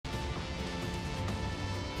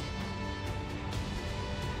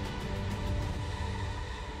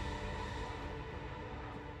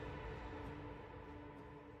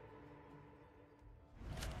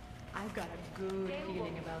I've got a good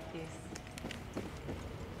feeling about this.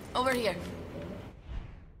 Over here.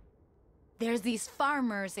 There's these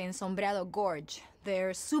farmers in Sombreado Gorge.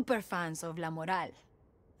 They're super fans of La Moral.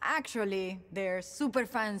 Actually, they're super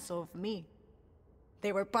fans of me.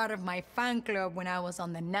 They were part of my fan club when I was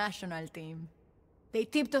on the national team. They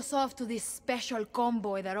tipped us off to this special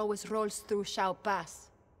convoy that always rolls through Shao Pass.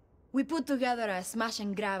 We put together a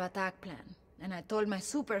smash-and-grab attack plan, and I told my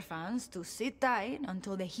superfans to sit tight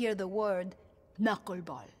until they hear the word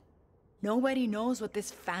knuckleball. Nobody knows what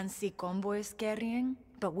this fancy convoy is carrying,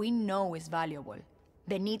 but we know it's valuable.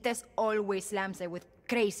 Benitez always slams it with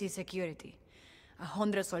crazy security.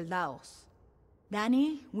 100 soldados.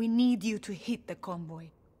 Danny, we need you to hit the convoy.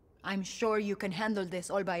 I'm sure you can handle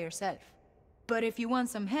this all by yourself. But if you want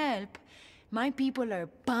some help, my people are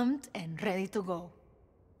pumped and ready to go.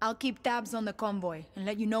 I'll keep tabs on the convoy and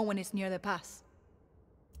let you know when it's near the pass.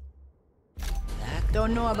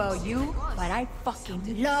 Don't know about you, but I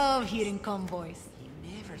fucking love hitting convoys.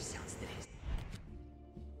 He never sounds this.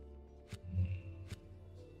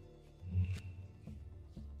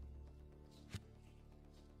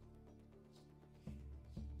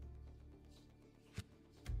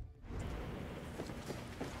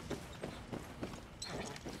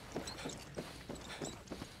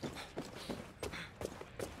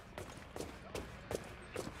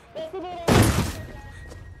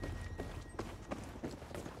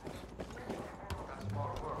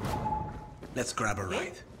 Let's grab a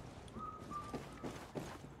ride.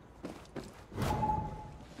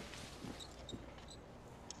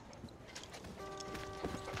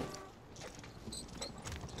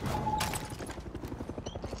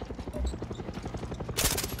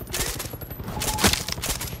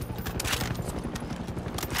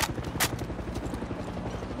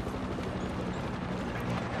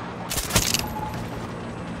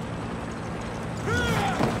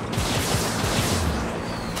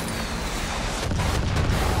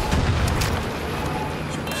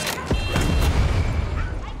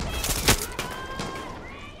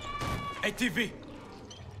 ATV!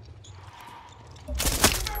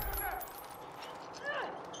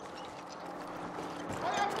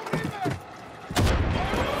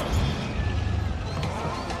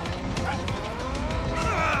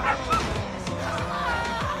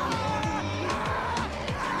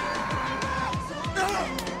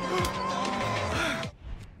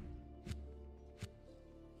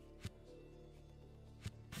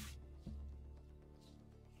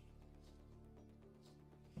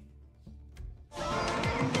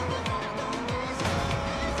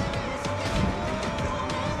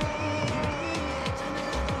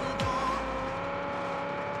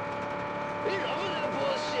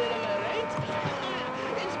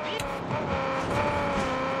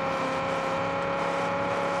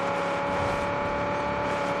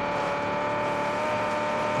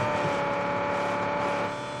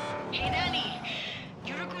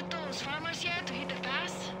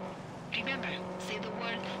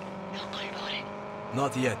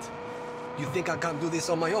 Not yet. You think I can't do this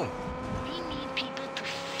on my own? We need people to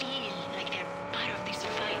feel like they're part of this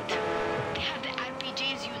fight. They have the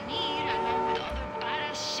RPGs you need along with other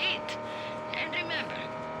badass shit. And remember,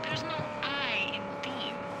 there's no I in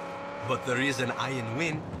team. But there is an I in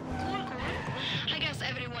win. Cool. I guess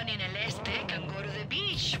everyone in El Este can go to the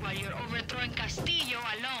beach while you're overthrowing Castillo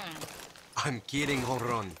alone. I'm kidding,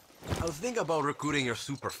 Honron. I'll think about recruiting your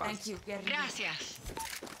superfans. Thank you, guerrilla. Gracias.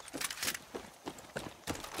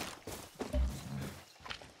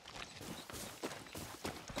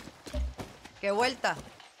 ¿Qué vuelta?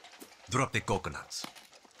 Drop the coconuts.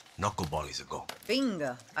 Knuckleball is a go.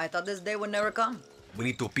 Finga. I thought this day would never come. We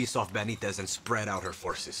need to piece off Benitez and spread out her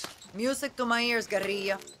forces. Music to my ears,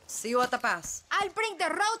 guerrilla. See you at the pass. I'll bring the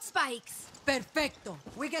road spikes. Perfecto.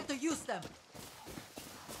 We get to use them.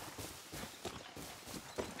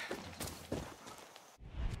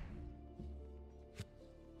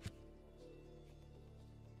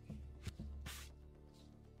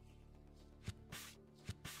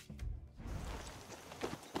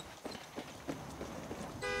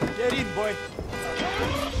 Get in, boy.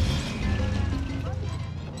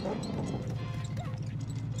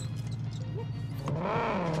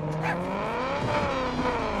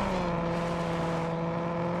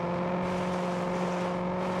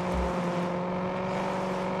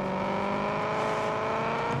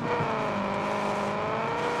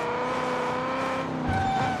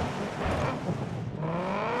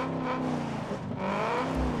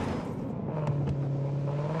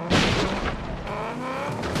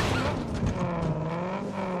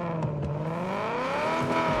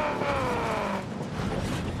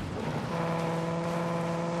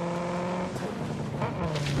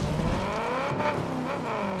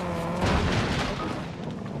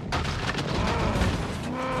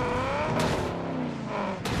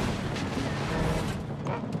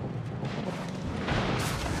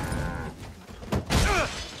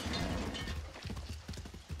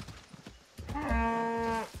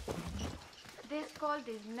 gold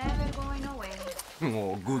is never going away.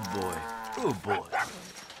 Oh, good boy. Good boy.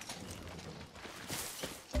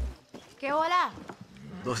 ¿Qué hola?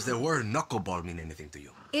 Does the word knuckleball mean anything to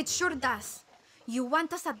you? It sure does. You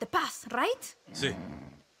want us at the pass, right? Si.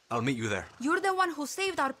 I'll meet you there. You're the one who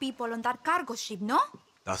saved our people on that cargo ship, no?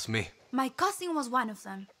 That's me. My cousin was one of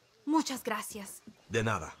them. Muchas gracias. De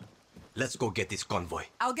nada. Let's go get this convoy.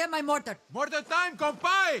 I'll get my mortar. Mortar time,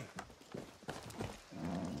 compay!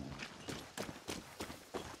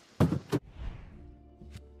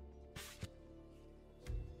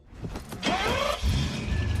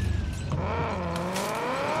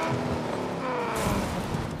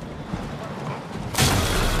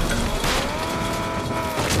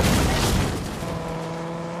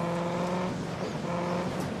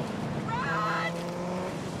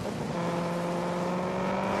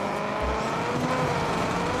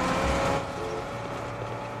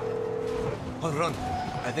 Run.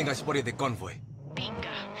 I think I spotted the convoy.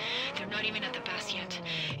 Binga. They're not even at the pass yet.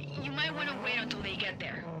 You might want to wait until they get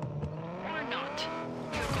there. Or not.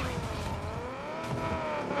 You're going.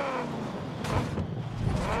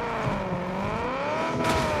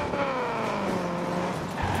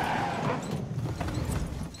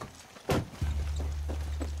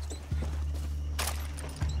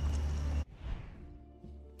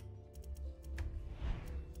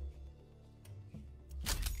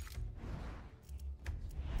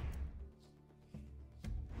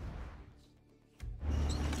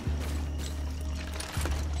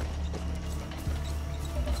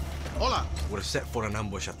 Hola! We're set for an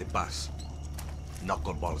ambush at the pass.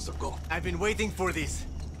 Knuckleballs to go. I've been waiting for this.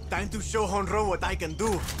 Time to show Honro what I can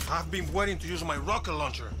do. I've been waiting to use my rocket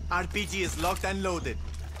launcher. RPG is locked and loaded.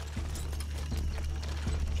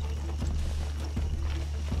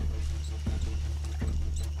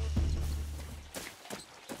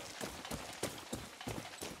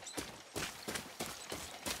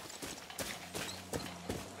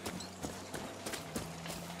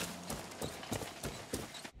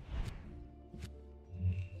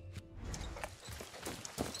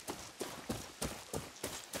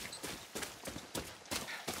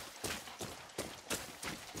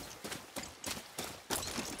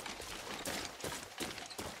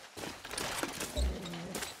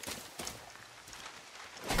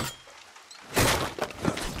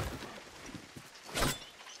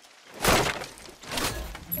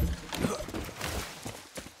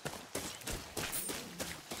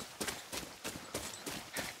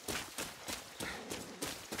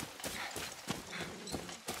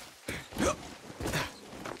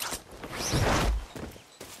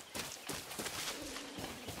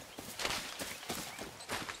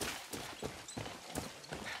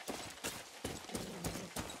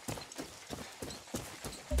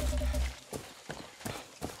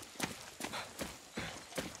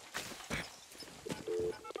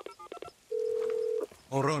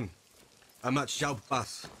 Run. I'm at Xiao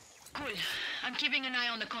Pass. Cool. I'm keeping an eye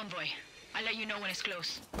on the convoy. I'll let you know when it's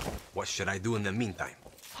close. What should I do in the meantime?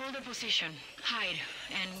 Hold a position, hide,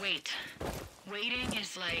 and wait. Waiting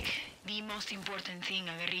is like the most important thing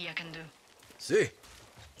a guerrilla can do. See?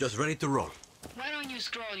 Just ready to roll. Why don't you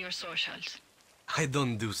scroll your socials? I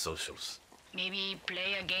don't do socials. Maybe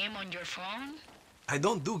play a game on your phone? I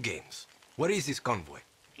don't do games. Where is this convoy?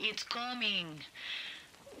 It's coming.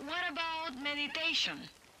 What about meditation?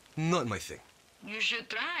 Not my thing. You should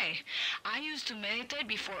try. I used to meditate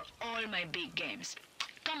before all my big games.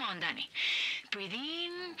 Come on, Dani. Breathe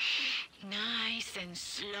in, nice and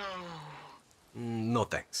slow. No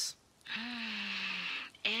thanks.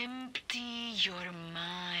 Empty your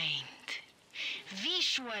mind.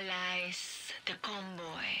 Visualize the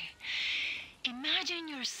convoy. Imagine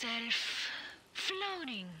yourself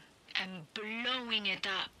floating and blowing it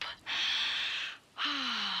up.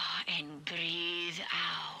 And breathe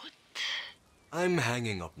out. I'm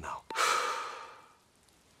hanging up now.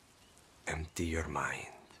 Empty your mind.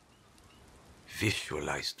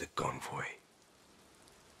 Visualize the convoy.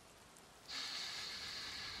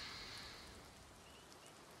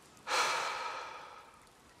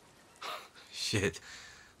 Shit.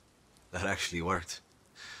 That actually worked.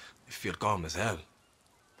 I feel calm as hell.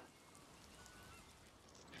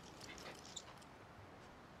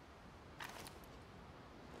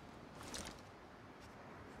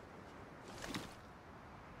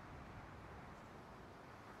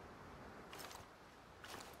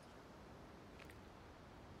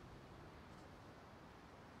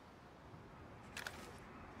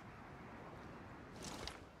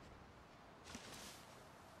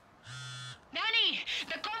 Dani,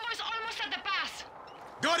 the convoy's almost at the pass.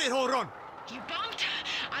 Got it, hold on! You pumped?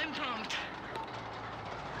 I'm pumped.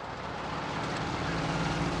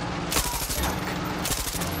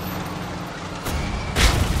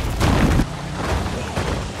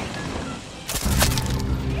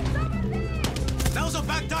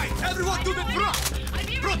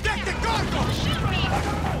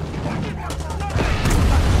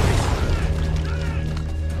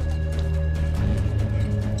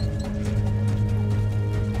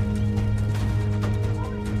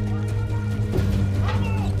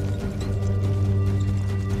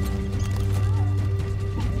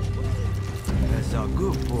 a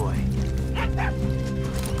good boy.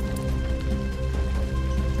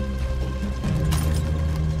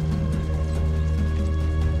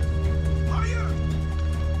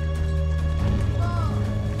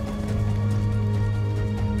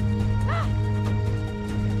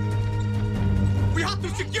 We have to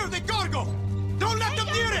secure the cargo! Don't let them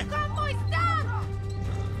near it!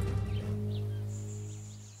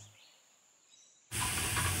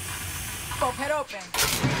 Pop it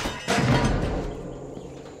open.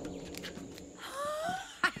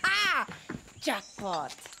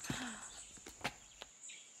 Jackpot.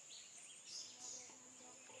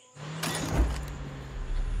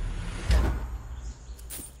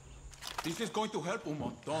 This is going to help un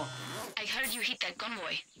montón. I heard you hit that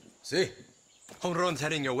convoy. See? Home run's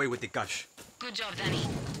heading your way with the cash. Good job, Danny.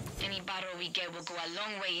 Any barrel we get will go a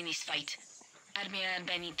long way in this fight. Admiral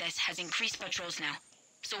Benitez has increased patrols now,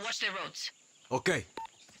 so watch the roads. Okay.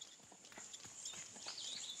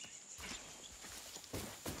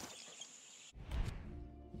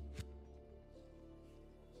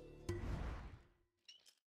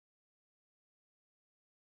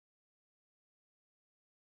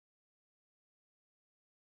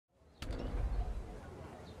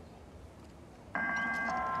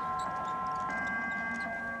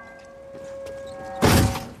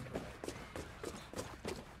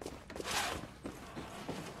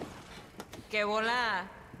 ¡Que volá!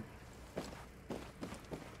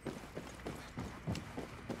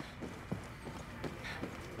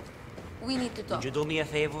 We need to talk. Would you do me a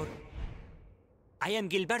favor? I am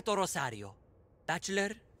Gilberto Rosario,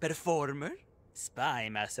 bachelor, performer, spy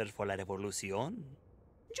master for la revolución.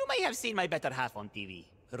 You may have seen my better half on TV,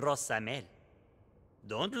 Rosamel.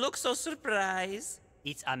 Don't look so surprised.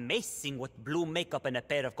 It's amazing what blue makeup and a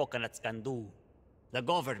pair of coconuts can do. The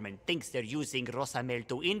government thinks they're using Rosamel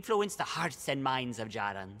to influence the hearts and minds of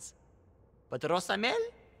Yarans. But Rosamel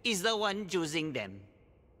is the one choosing them.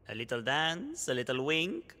 A little dance, a little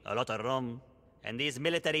wink, a lot of rum. And these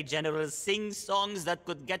military generals sing songs that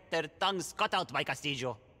could get their tongues cut out by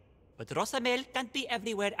Castillo. But Rosamel can't be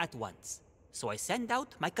everywhere at once. So I send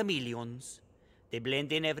out my chameleons. They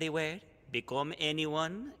blend in everywhere, become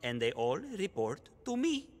anyone, and they all report to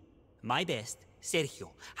me. My best, Sergio,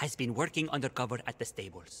 has been working undercover at the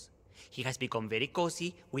stables. He has become very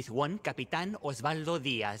cozy with one Capitan Osvaldo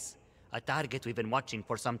Diaz, a target we've been watching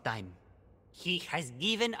for some time. He has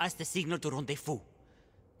given us the signal to rendezvous.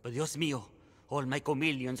 But Dios mío, all my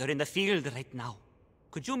chameleons are in the field right now.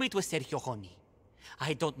 Could you meet with Sergio, honey?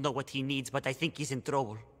 I don't know what he needs, but I think he's in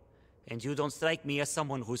trouble. And you don't strike me as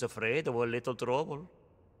someone who's afraid of a little trouble.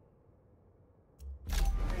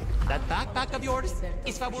 That backpack of yours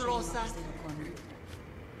is fabulosa.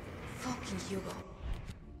 Fucking Hugo.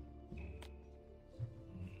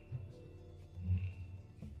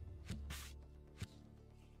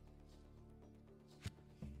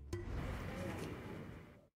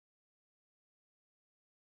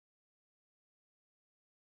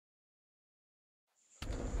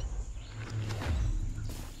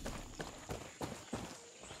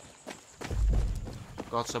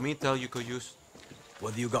 Got some intel you could use.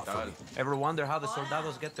 What do you got for me? Ever wonder how the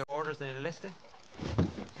soldados get their orders in el este?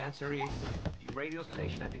 Answer is the radio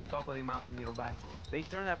station at the top of the mountain nearby. They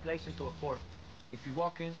turn that place into a fort. If you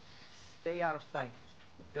walk in, stay out of sight.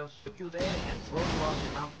 They'll shoot you there and throw you off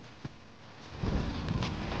the mountain.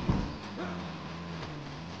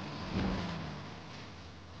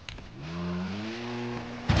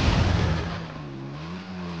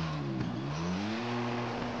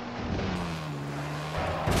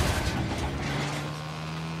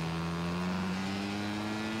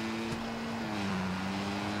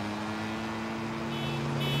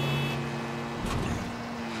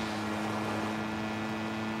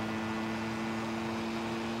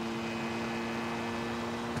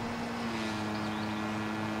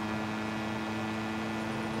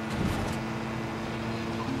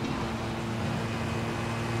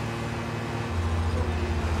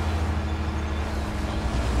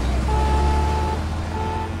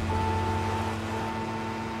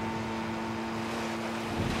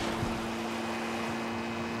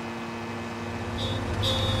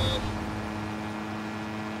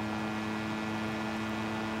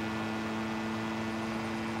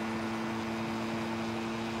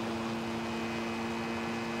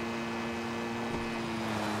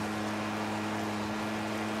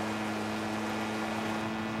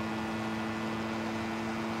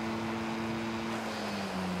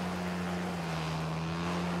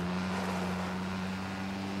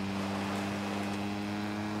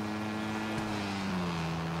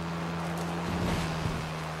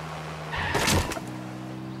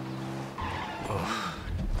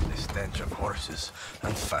 stench of horses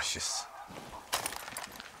and fascists.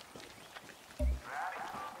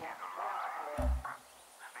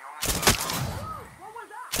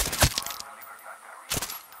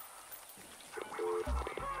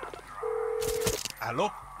 Hello?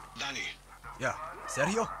 Danny. Yeah,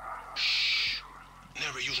 Sergio? Shh.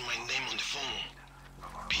 Never use my name on the phone.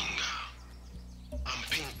 Pinga. I'm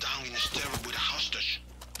pinned down in a stairwell with a hostage,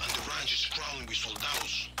 and the ranch is crawling with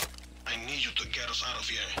soldados. I need you to get us out of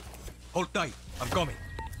here. Hold tight, I'm coming.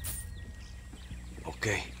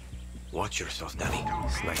 Okay. Watch yourself, Danny.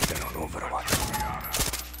 Sniper on Overwatch.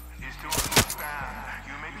 Is to understand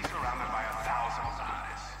you may be surrounded by 1,000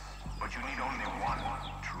 lies, but you need only one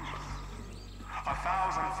truth.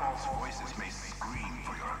 1,000 false voices may scream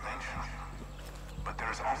for your attention, but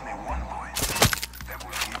there is only one voice that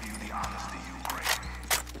will give you the honesty you crave.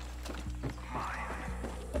 Mine.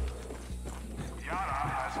 Yara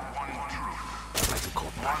has one truth, I can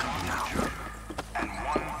call back one now. future, and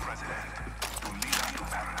one president to lead us to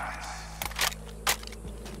paradise.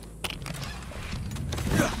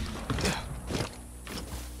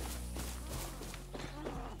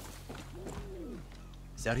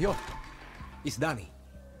 Sergio? It's Danny.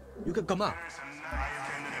 You can come out.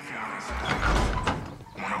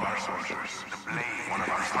 One of our soldiers, the blade, one of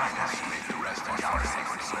our finest, laid to rest on our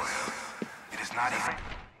sacred soil. It is not even...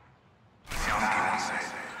 Once said,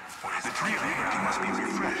 the tree of liberty must be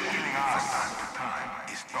refreshed from time to time.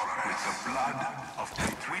 Is tolerant with the blood of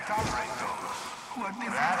traitors. We tolerate those who are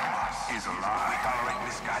different from us. Is a lie. We tolerate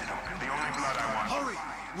misguided opinions. The only blood I want. Hurry!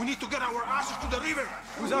 We need to get our asses to the river!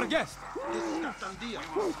 Who's our guest? This is Captain Diaz.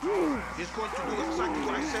 He's going to do exactly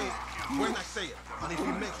what I say when I say it. And if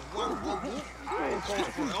he makes one wrong move or calls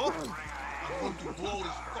for help, I'm going to blow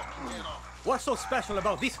his fucking head off. What's so special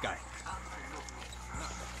about this guy?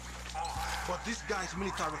 But this guy's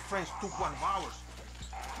military friends took one of ours.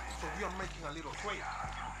 So we are making a little trade.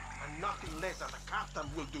 And nothing less than a captain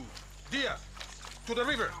will do. Diaz, to the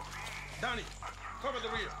river. Danny, cover the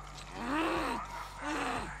rear.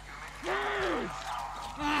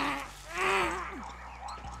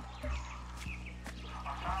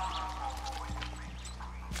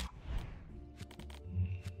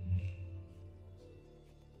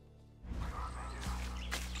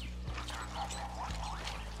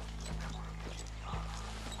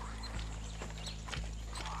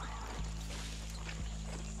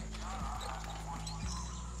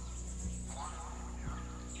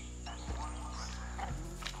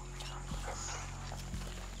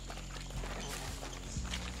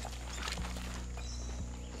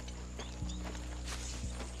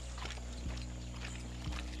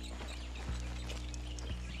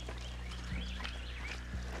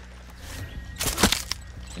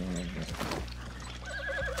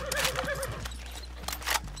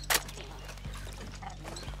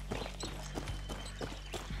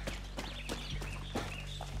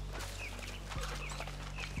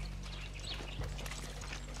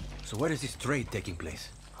 So where is this trade taking place?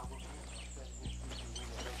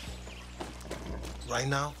 Right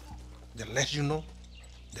now, the less you know,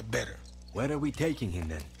 the better. Where are we taking him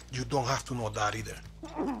then? You don't have to know that either.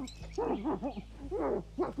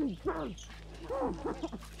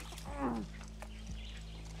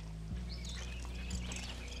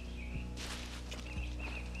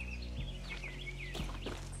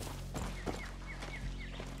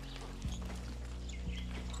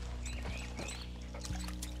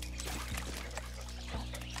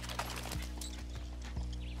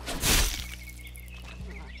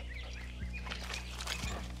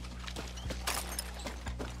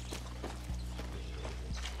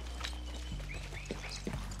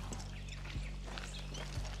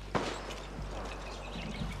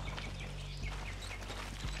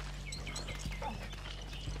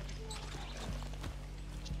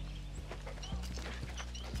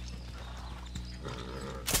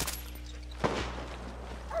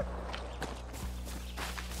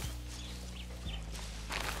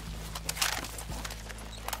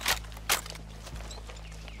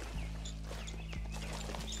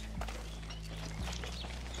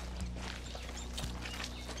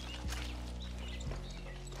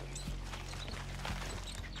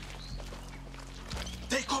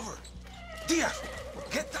 Take cover! Diaz,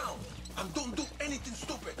 get down! And don't do anything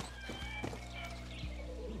stupid!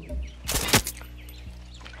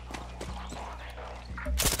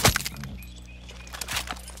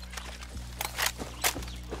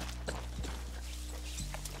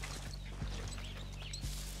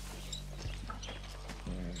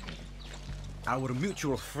 Our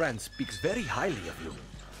mutual friend speaks very highly of you.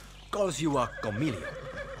 Calls you a chameleon.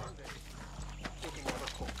 Talking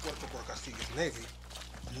about Puerto Castillo's navy.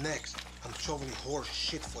 Next, and shoveling horse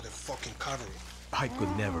shit for the fucking cavalry. I could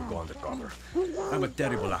never go undercover. I'm a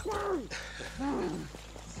terrible actor.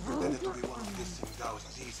 Pretending to be one of these cingaos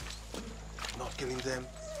is easy. Not killing them,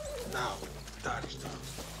 now that is tough.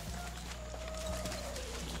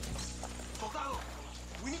 Soldado,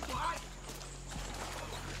 we need to hide!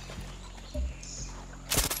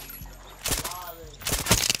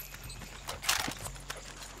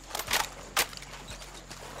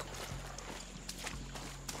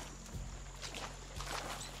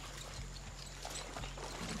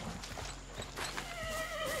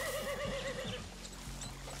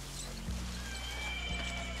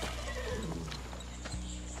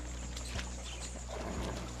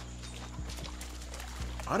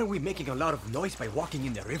 Aren't we making a lot of noise by walking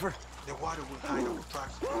in the river? The water will hide our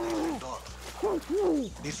tracks and they dogs.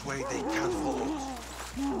 This way they can't follow us.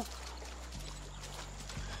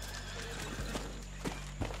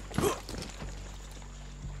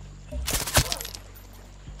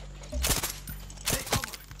 Take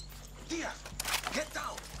cover! Diaz, get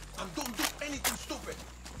down and don't do anything stupid!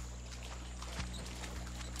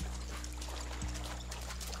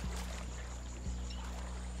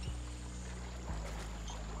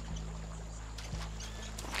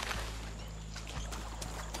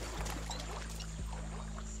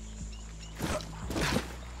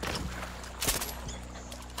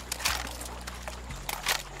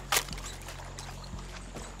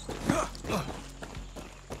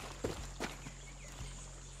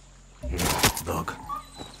 Dog.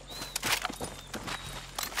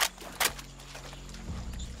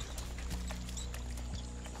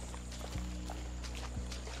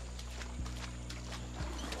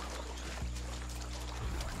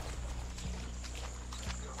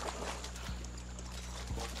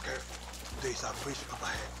 Careful, there's a bridge up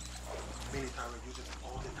ahead. Military uses it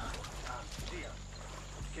all the time. And Diaz,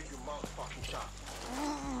 keep your mouth fucking shut.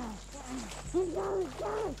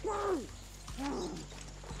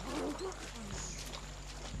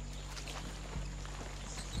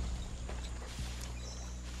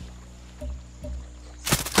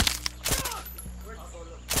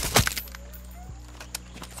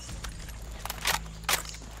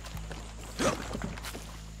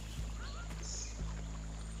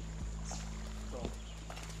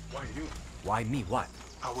 Why you? Why me? What?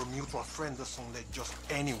 Our mutual friend doesn't let just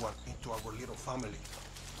anyone into our little family.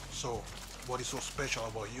 So, what is so special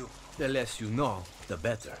about you? The less you know, the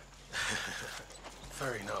better.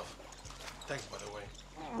 Fair enough. Thanks, by the way.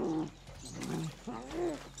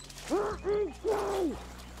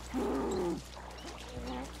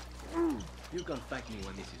 You can thank me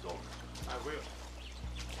when this is over. I will.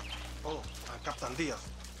 Oh, and Captain Diaz.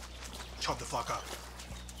 Chop the fuck up.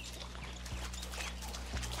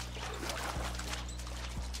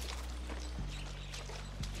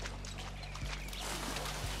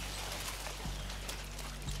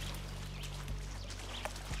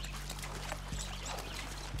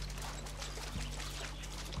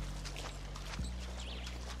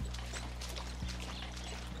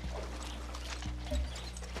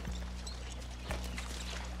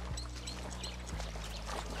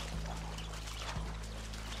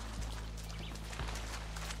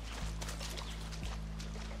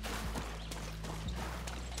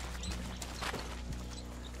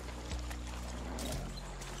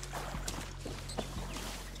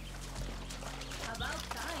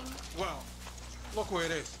 Well, look where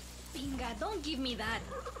it is. Pinga, don't give me that.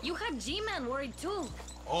 You had G-Man worried too.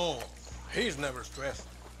 Oh, he's never stressed.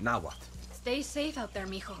 Now what? Stay safe out there,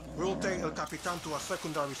 mijo. We'll take El Capitan to a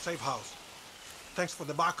secondary safe house. Thanks for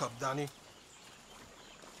the backup, Dani.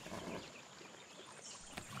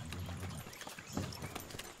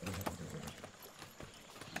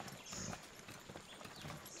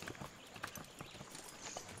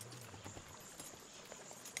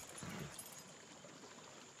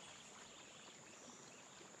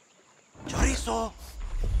 Chorizo!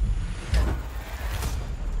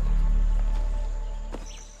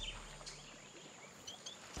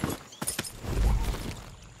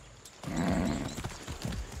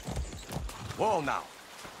 Whoa now.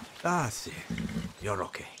 Ah, see. You're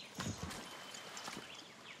okay.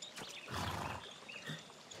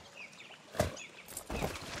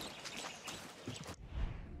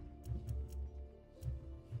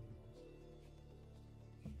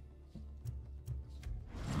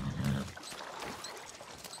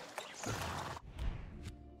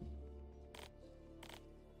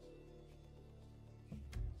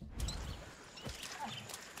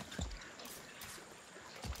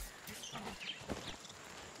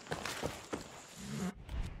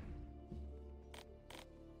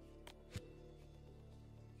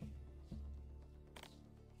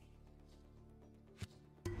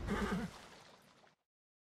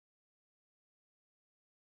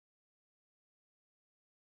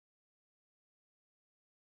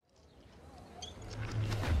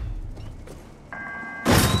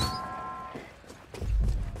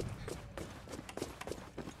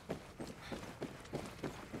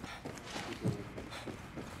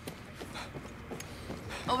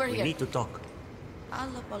 Over We here. need to talk.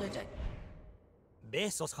 I'll apologize.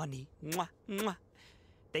 Besos, honey. Mwah, mwah.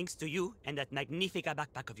 Thanks to you and that magnifica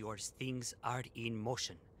backpack of yours, things are in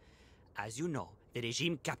motion. As you know, the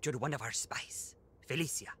regime captured one of our spies,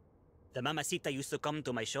 Felicia. The mamacita used to come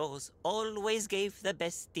to my shows, always gave the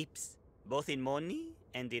best tips, both in money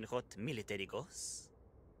and in hot military goss.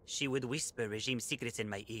 She would whisper regime secrets in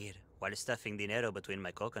my ear while stuffing dinero between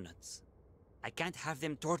my coconuts. I can't have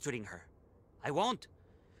them torturing her. I won't.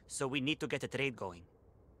 So we need to get a trade going.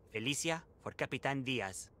 Felicia for Capitan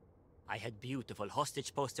Diaz. I had beautiful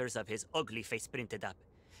hostage posters of his ugly face printed up,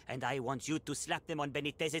 and I want you to slap them on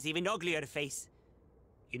Benitez's even uglier face.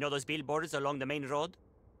 You know those billboards along the main road?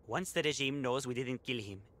 Once the regime knows we didn't kill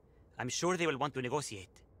him, I'm sure they will want to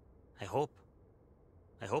negotiate. I hope.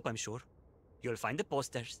 I'm sure. You'll find the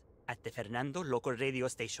posters at the Fernando local radio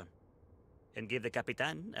station. And give the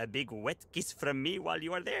Capitan a big wet kiss from me while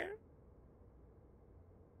you are there.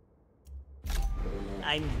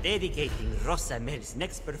 I'm dedicating Rosa Mel's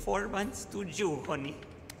next performance to you, honey.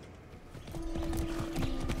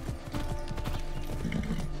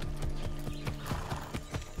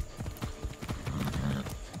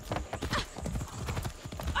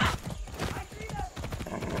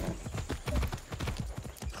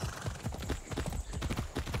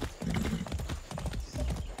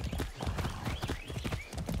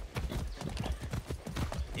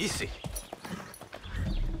 Easy.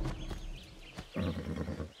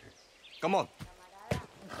 Come on.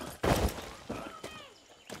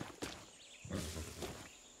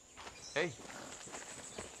 Hey.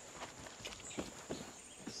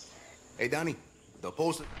 Hey, Danny. The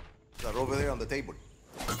posters are over there on the table.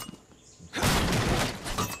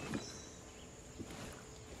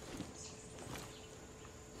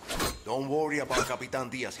 Don't worry about Capitan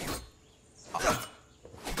Diaz here.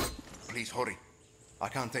 Please, hurry. I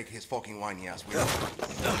can't take his fucking whiny ass with me.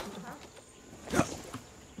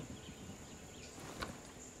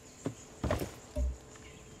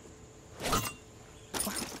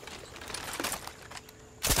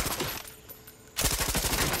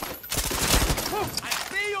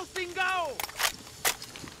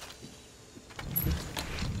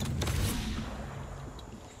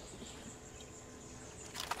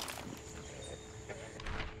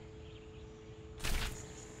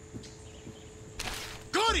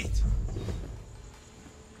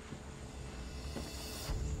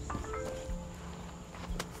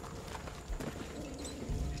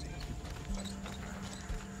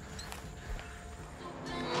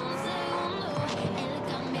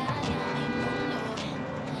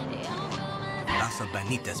 That's a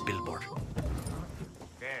Benitez billboard.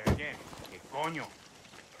 ¿Qué coño?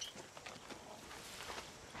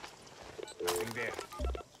 Nothing there.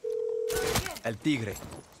 El Tigre.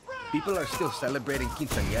 People are still celebrating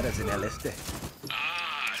quinceañeras in El Este.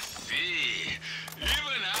 Ah, see.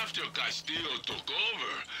 Even after Castillo took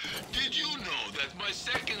over, did you know that my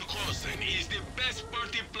second cousin is the best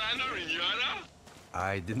party planner in Yara?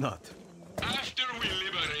 I did not. After we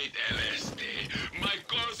liberate El Este, my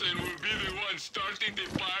cousin will be the one starting the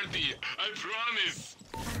party. I promise.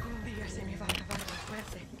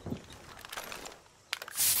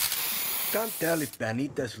 Can't tell if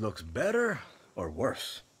Benitez looks better or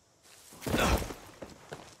worse.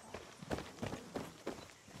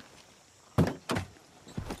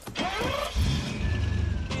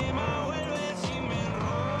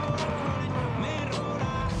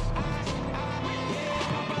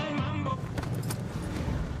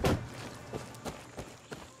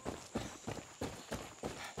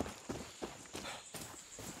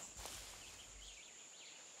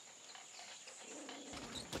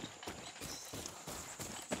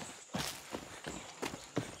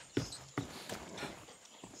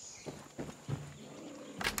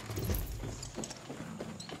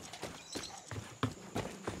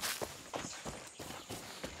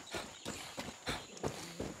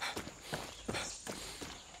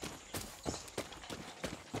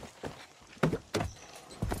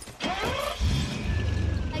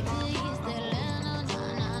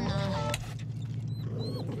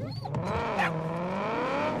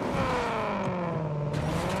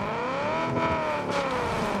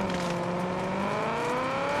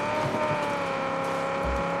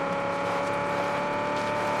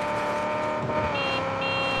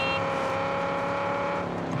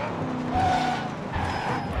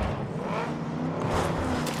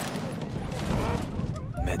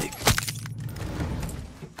 Medic.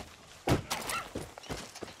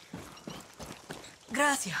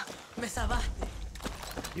 Gracias. Me salvaste.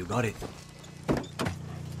 You got it.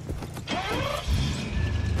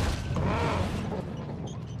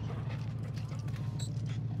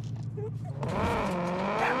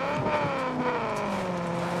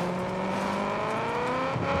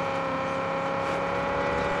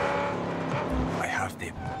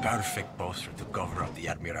 perfect poster to cover up the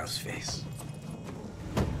Admiral's face.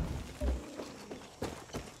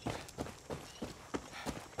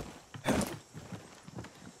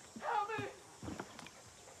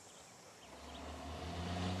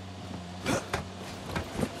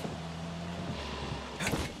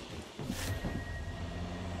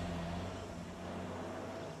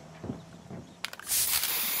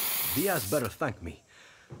 Diaz better thank me.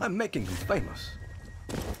 I'm making him famous.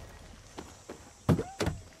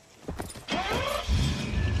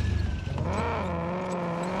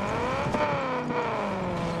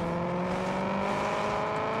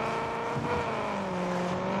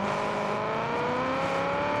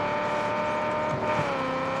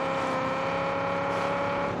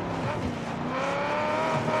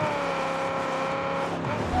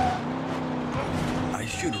 I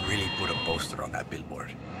should really put a poster on that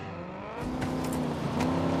billboard.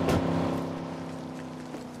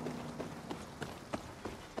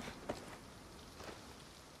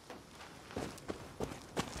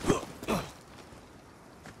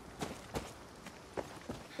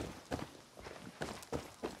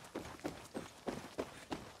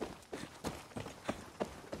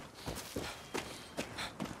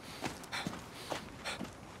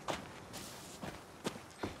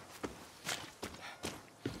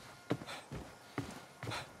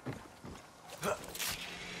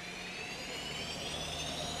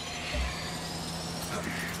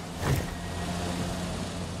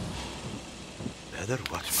 Better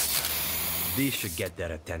watch myself. These should get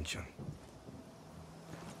their attention.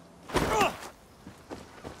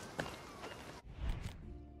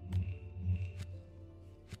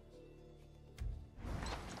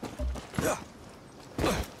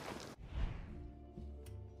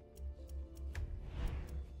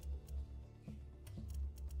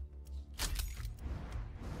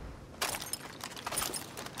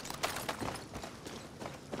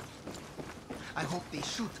 I hope they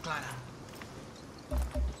shoot Clara.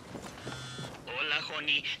 Hola,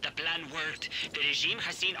 honey. The plan worked. The regime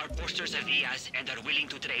has seen our posters of Diaz and are willing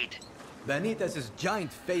to trade. Benitez's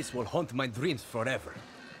giant face will haunt my dreams forever.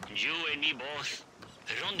 You and me both.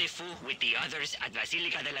 Rendezvous with the others at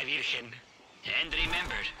Basilica de la Virgen. And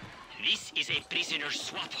remember, this is a prisoner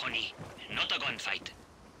swap, honey, not a gunfight.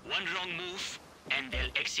 One wrong move, and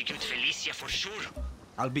they'll execute Felicia for sure.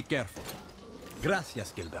 I'll be careful.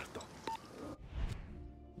 Gracias, Gilberto.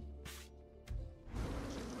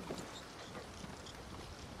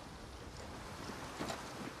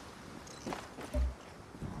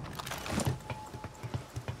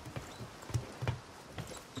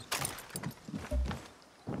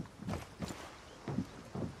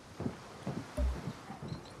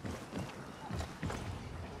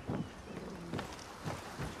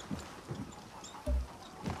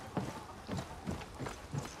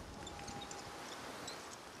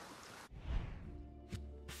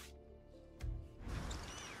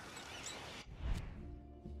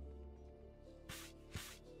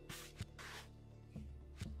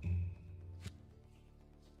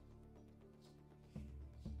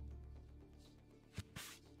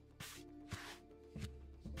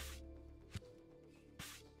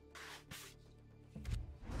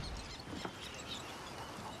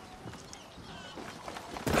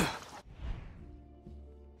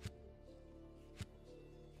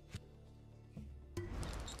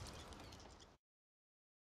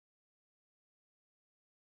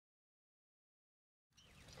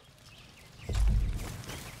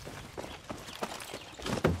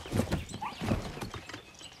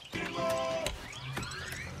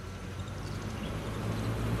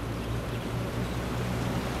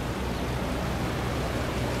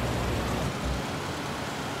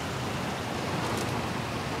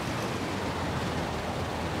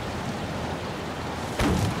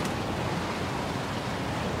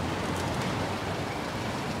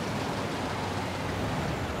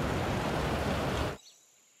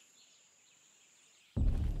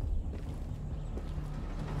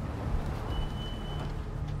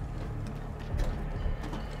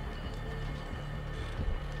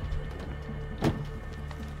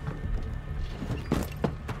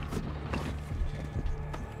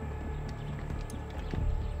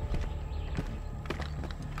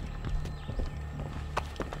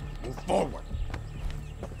 Forward.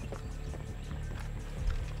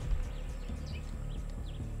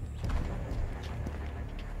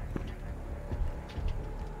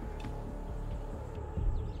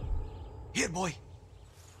 Here, boy.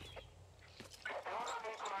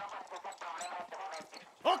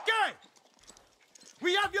 Okay!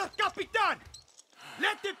 We have your Capitan!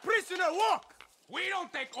 Let the prisoner walk! We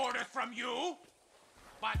don't take orders from you!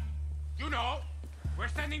 But, you know, we're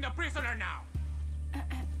sending the prisoner now.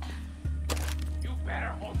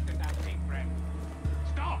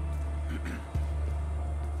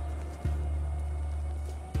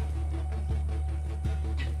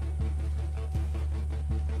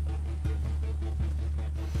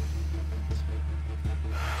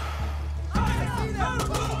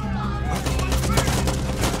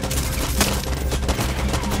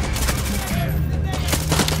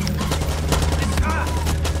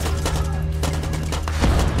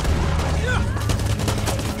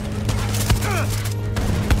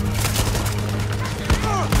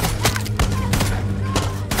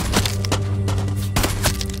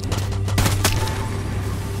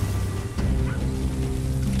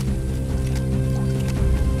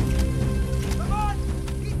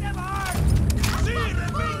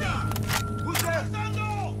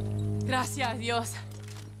 Gracias, Dios.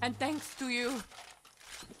 And thanks to you.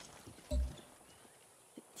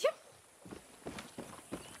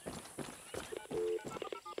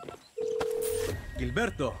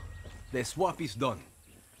 Gilberto, the swap is done.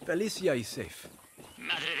 Felicia is safe.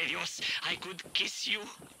 Madre de Dios, I could kiss you.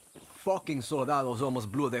 Fucking soldados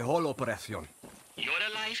almost blew the whole operation. You're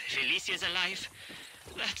alive, Felicia's alive.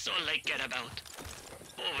 That's all I care about.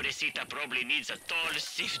 Pobrecita probably needs a tall,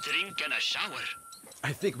 stiff drink and a shower.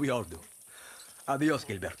 I think we all do. Adios,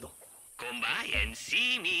 Gilberto. Come by and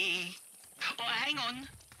see me. Oh, hang on.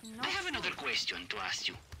 I have another question to ask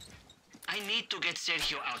you. I need to get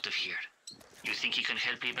Sergio out of here. You think he can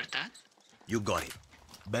help Libertad? You got it.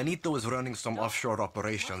 Benito is running some offshore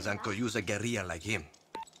operations and could use a guerrilla like him.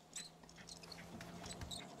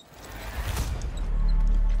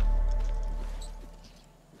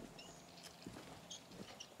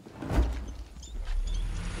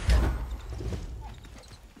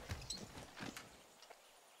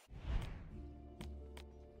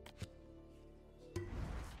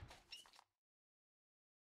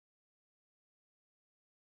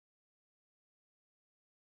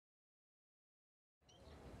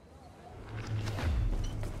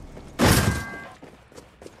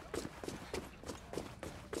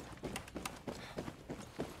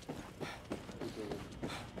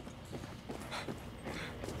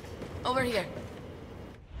 Over here.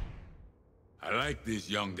 I like these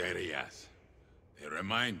young guerrillas. They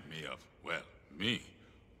remind me of, well, me,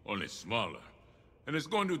 only smaller. And it's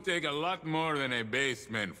going to take a lot more than a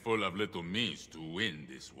basement full of little me's to win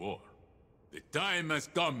this war. The time has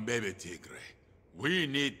come, baby tigre. We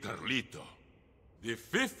need Karlito, the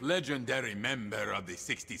 5th legendary member of the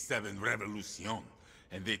 67 Revolution,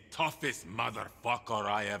 and the toughest motherfucker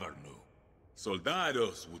I ever knew.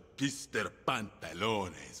 Soldados would piss their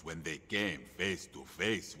pantalones when they came face to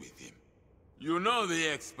face with him. You know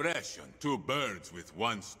the expression, 2 birds with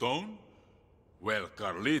 1 stone? Well,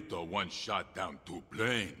 Karlito once shot down 2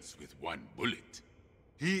 planes with 1 bullet.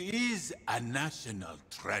 He is a national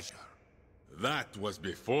treasure. That was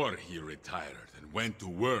before he retired and went to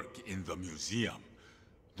work in the museum.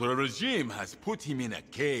 The regime has put him in a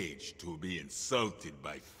cage to be insulted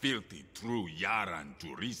by filthy true Yaran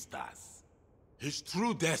turistas. His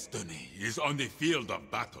true destiny is on the field of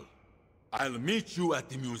battle. I'll meet you at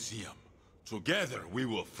the museum. Together we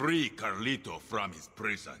will free Karlito from his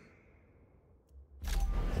prison.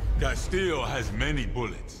 Castillo has many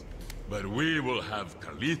bullets, but we will have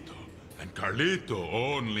Karlito, and Karlito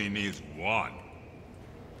only needs 1.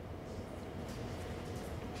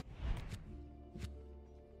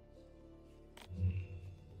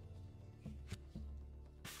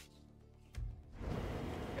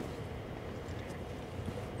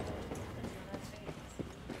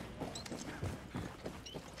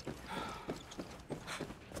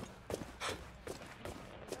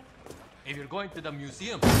 If you're going to the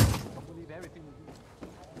museum, I believe everything will be...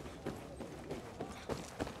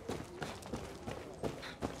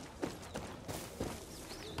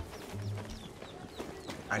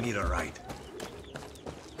 I need a ride.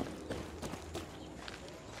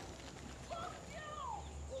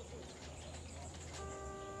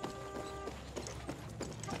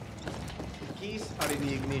 Keys are in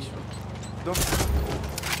the ignition.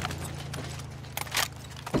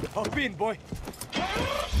 Hop in, boy.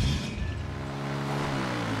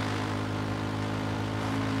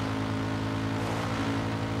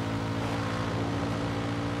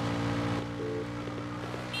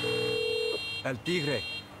 El Tigre,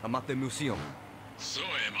 I'm at the museum. So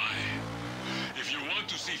am I. If you want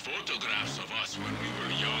to see photographs of us when we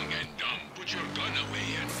were young and dumb, put your gun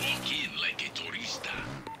away and walk in like a turista.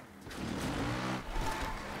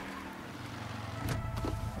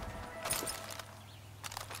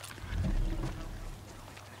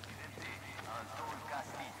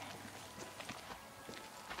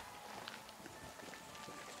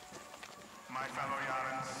 My fellow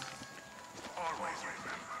Yarans, always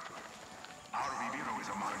remember, our Viviro is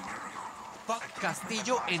a modern miracle. Fuck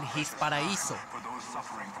Castillo and his paraíso. For those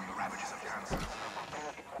suffering from the ravages of cancer.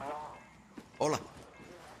 Hola.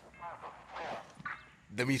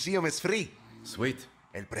 The museum is free. Sweet.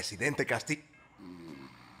 El presidente Castillo...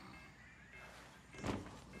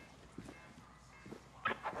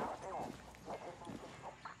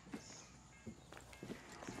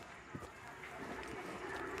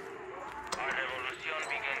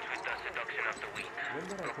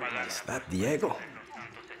 Is that Diego?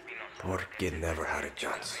 Poor kid never had a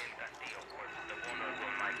chance.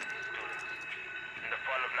 In the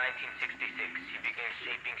fall of 1966, he began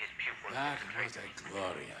shaping his pupils. That was a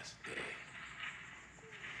glorious day.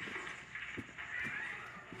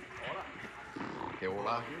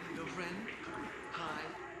 Hola. Your friend? Hi.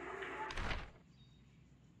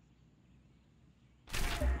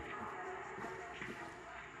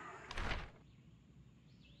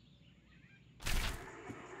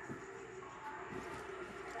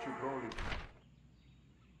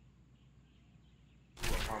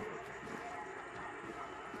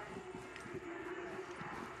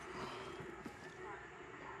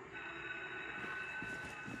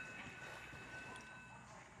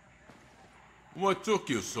 What took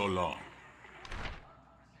you so long?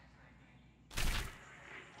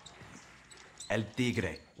 El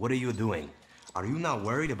Tigre, what are you doing? Are you not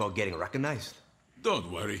worried about getting recognized?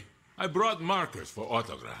 Don't worry. I brought markers for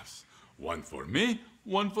autographs. One for me,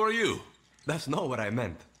 one for you. That's not what I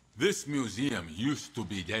meant. This museum used to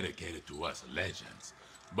be dedicated to us legends,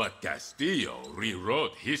 but Castillo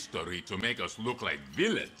rewrote history to make us look like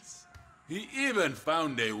villains. He even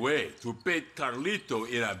found a way to paint Karlito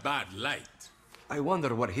in a bad light. I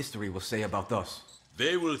wonder what history will say about us.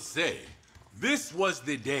 They will say, this was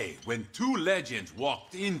the day when 2 legends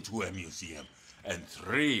walked into a museum and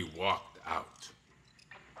 3 walked out.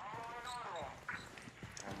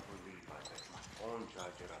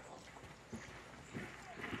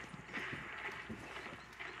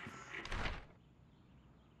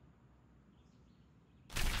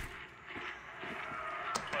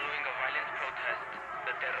 Following a violent protest,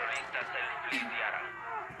 the terroristas flee Yara.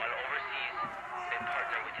 While overseas, they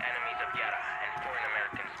partner with enemies of Yara and foreign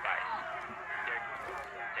American spies. Their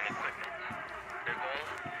and equipment. Their goal?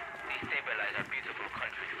 Destabilize our beautiful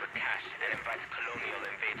country for cash and invite colonial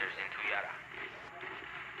invaders into Yara.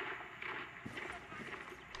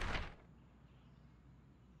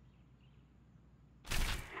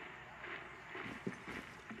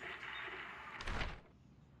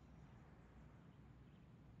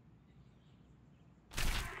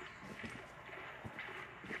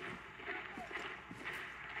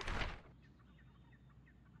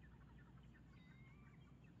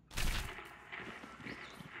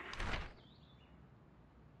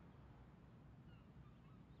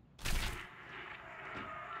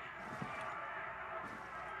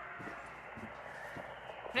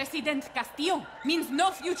 President Castillo means no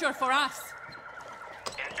future for us.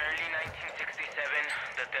 In early 1967,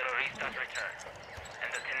 the terroristas return, and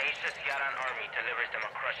the tenacious Yaran army delivers them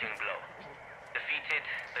a crushing blow. Defeated,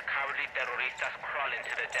 the cowardly terroristas crawl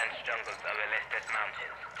into the dense jungles of El Estes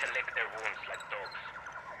Mountains to lick their wounds like dogs.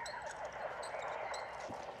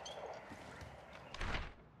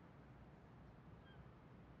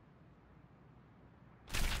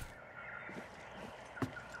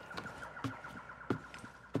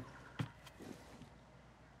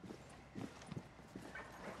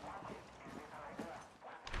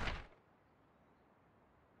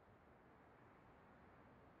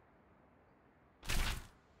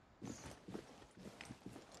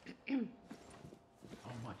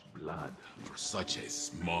 How much blood for such a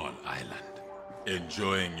small island?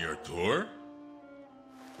 Enjoying your tour?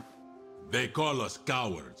 They call us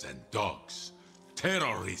cowards and dogs,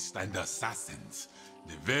 terrorists and assassins.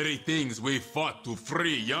 The very things we fought to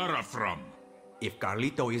free Yara from. If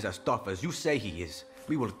Karlito is as tough as you say he is,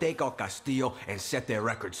 we will take out Castillo and set their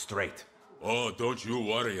record straight. Oh, don't you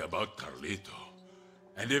worry about Karlito.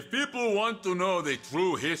 And if people want to know the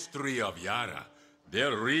true history of Yara,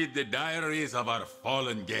 they'll read the diaries of our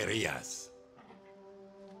fallen guerrillas.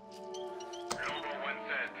 Lobo once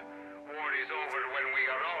said, war is over when we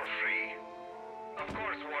are all free. Of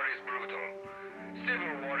course war is brutal.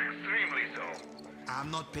 Civil war extremely so. I'm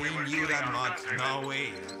not paying you that much, no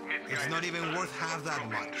way. It's not even worth half that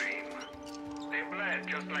much. They bled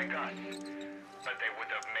just like us, but they would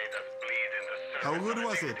have made us bleed in the service How good of a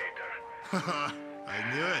was it? dictator. I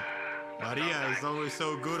knew it. Maria is always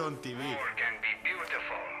so good on TV. War can be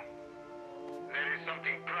beautiful. There is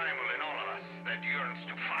something primal in all of us that yearns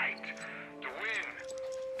to fight, to win,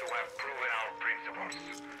 to have proven our principles.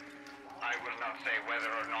 I will not say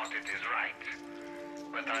whether or not it is right,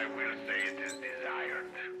 but I will say it is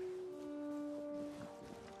desired.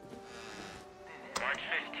 March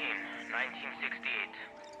 15,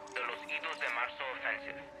 1968. The Los Idos de Marzo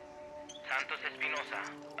offensive. Santos Espinosa,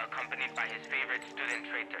 accompanied by his favorite student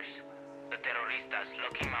traitors, the terroristas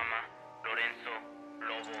Lucky Mama, Lorenzo,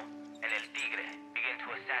 Lobo, and El Tigre, begin to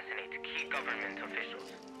assassinate key government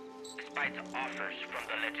officials. Despite offers from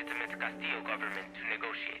the legitimate Castillo government to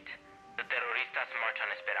negotiate, the terroristas march on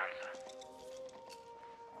Esperanza.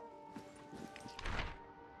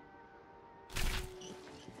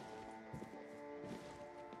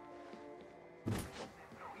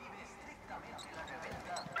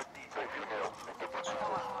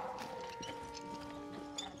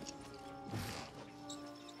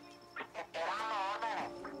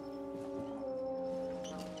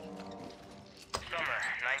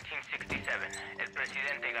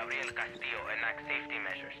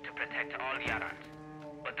 protect all Yarans.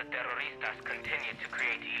 But the terroristas continue to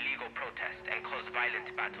create illegal protests and cause violent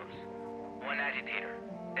battles. One agitator,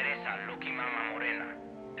 Teresa Lokimama Morena,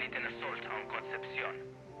 led an assault on Concepcion,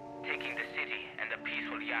 taking the city and the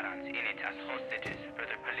peaceful Yarans in it as hostages for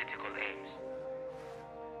their political aims.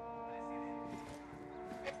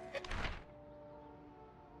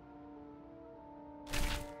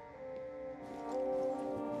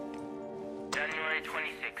 January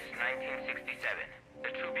 26, 1967,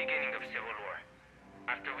 the true beginning of civil war.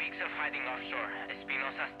 After weeks of hiding offshore,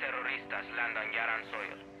 Espinosa's terroristas land on Yaran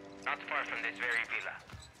soil, not far from this very villa.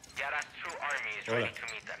 Yara's true army is ready to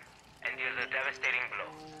meet them, and deals a devastating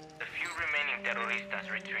blow. The few remaining terroristas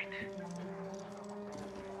retreat.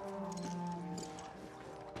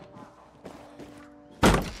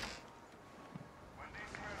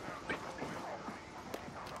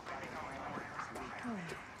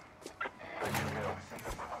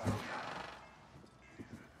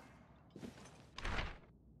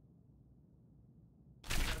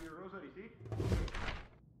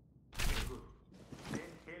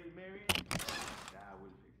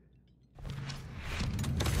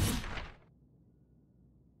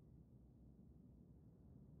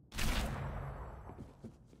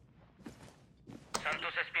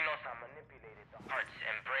 Santos Espinosa manipulated the hearts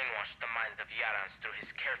and brainwashed the minds of Yarans through his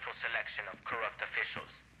careful selection of corrupt officials.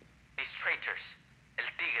 These traitors, El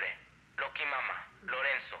Tigre, Loki Mama,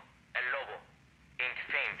 Lorenzo, and Lobo, gained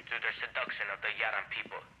fame through their seduction of the Yaran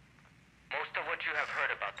people. Most of what you have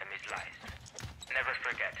heard about them is lies. Never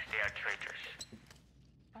forget, they are traitors.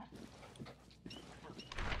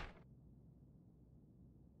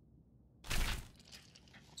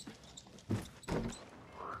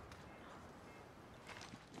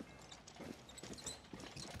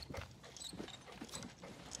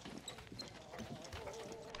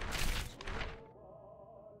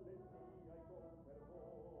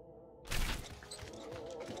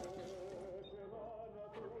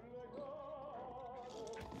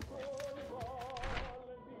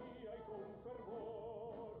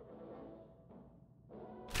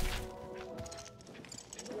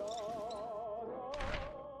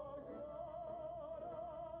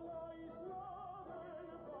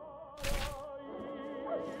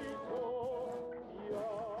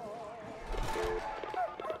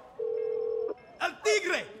 El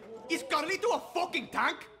Tigre! Is Karlito a fucking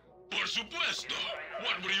tank? Por supuesto!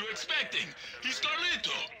 What were you expecting? He's Karlito!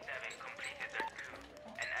 Completed their coup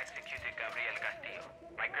and executed Gabriel Castillo,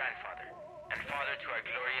 my grandfather, and father to our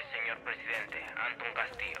glorious Señor Presidente, Antón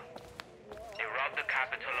Castillo. They robbed the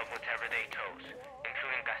capital of whatever they chose,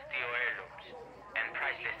 including Castillo heirlooms and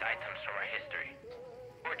priceless items from our history.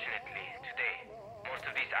 Fortunately, today, most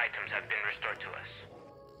of these items have been restored to us.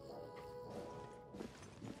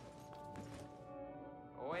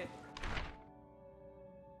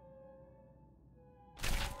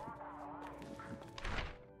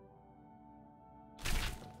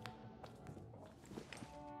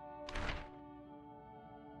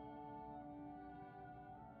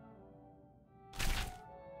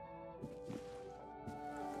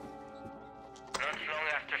 Not long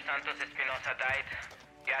after Santos Espinosa died,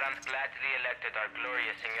 Yarans gladly elected our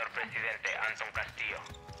glorious Señor Presidente Antón Castillo.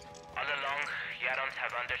 All along, Yarans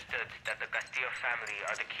have understood that the Castillo family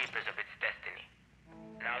are the keepers of its destiny.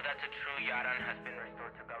 Now that the true Yaran has been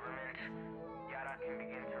restored to government, Yara can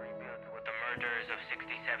begin to rebuild what the murderers of 67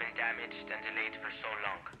 damaged and delayed for so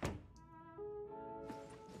long.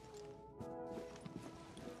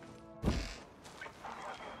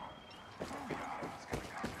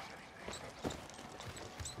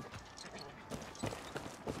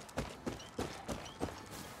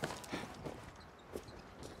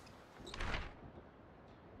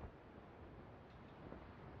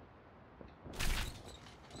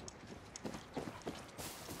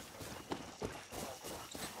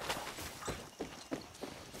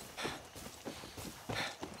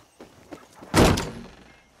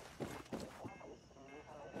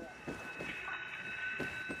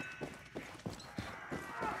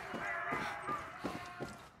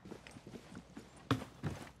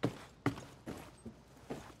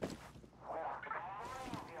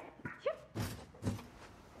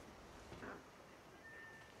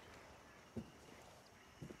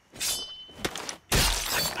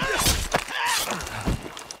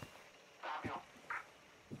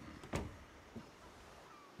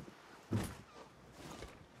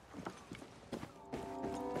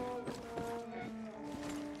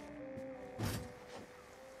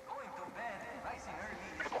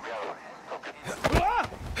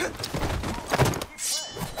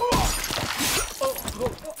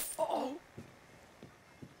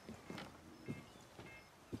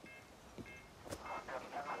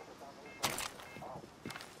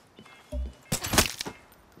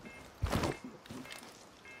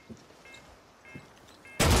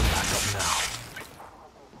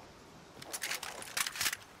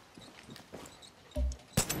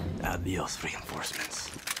 Adios,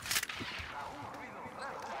 reinforcements.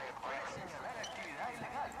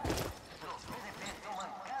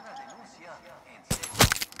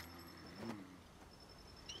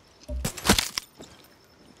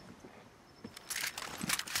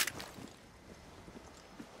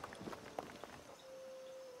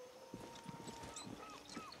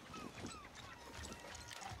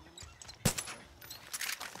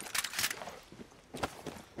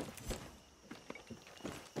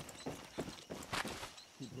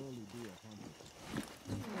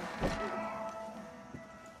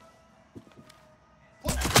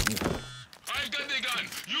 I've got the gun.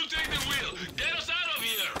 You take the wheel. Get us out of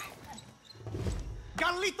here.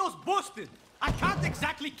 Karlito's busted. I can't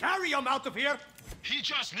exactly carry him out of here. He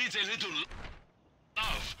just needs a little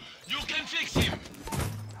love. You can fix him.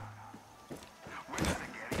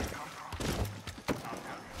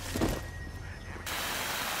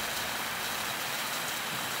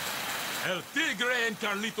 El Tigre and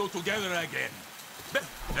Karlito together again.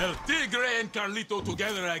 El Tigre and Karlito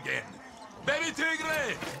together again. Baby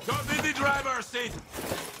Tigre, come in the driver's seat.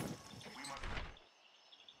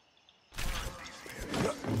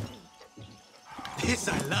 This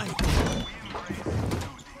I like.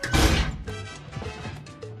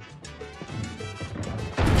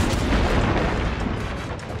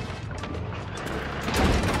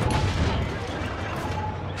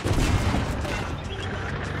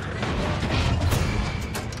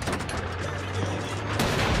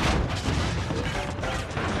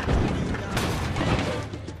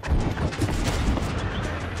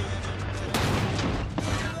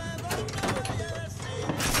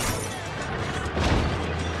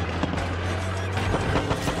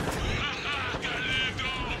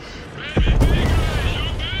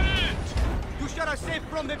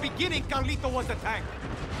 From the beginning, Karlito was the tank.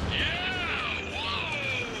 Yeah,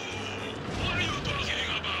 whoa! What are you talking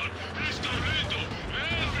about? It's Karlito.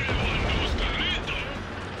 Everyone knows Karlito.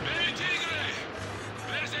 Baby Tigre,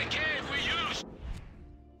 there's a cave we use.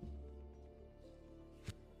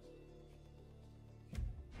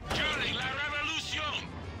 During La Revolution,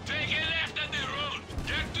 take a left at the road.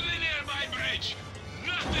 Get to the nearby bridge.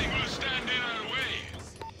 Nothing will stand in our way.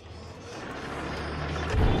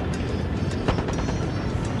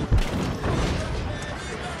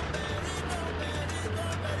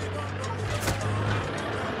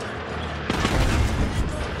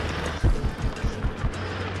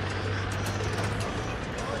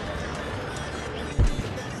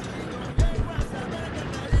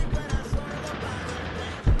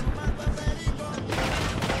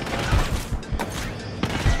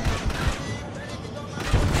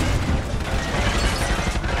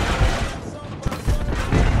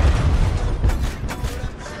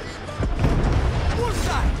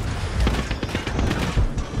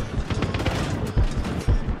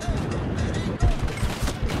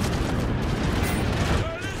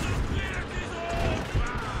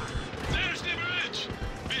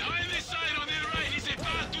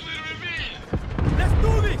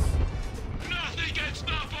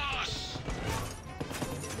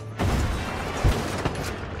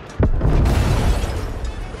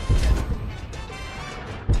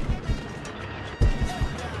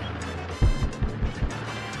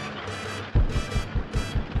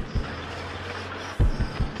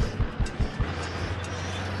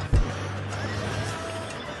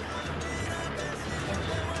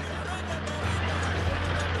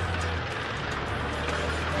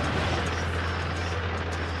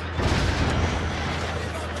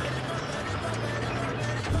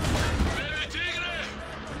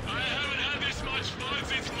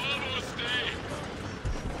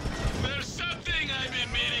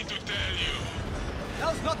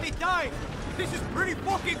 This is pretty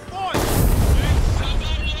fucking fun! It's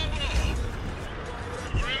about Lobo!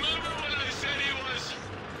 Remember when I said he was...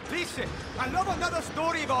 Listen, I love another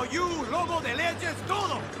story about you, Lobo, the legends,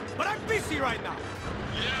 todo! But I'm busy right now!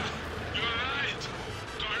 Yeah, you're right.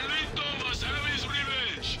 Karlito must have his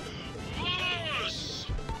revenge. Vamos!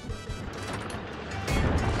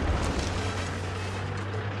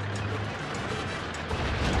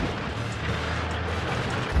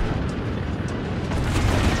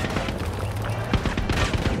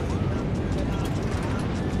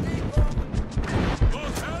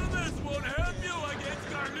 Those helmets won't help you against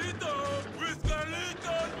Karlito. With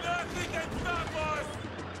Karlito, nothing can stop us.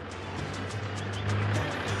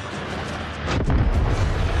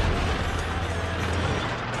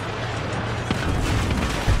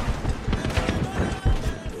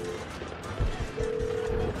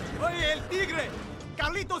 Oye, El Tigre!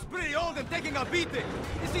 Karlito's pretty old and taking a beating.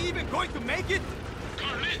 Is he even going to make it?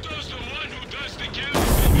 Karlito's the one who does the killing,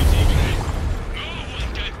 baby Tigre. No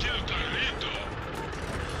one can kill Karlito.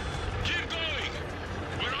 Keep going.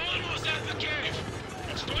 We're almost at the cave.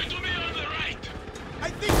 It's going to be on the right. I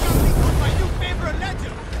think Karlito's my new favorite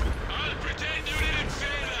legend. I'll pretend you didn't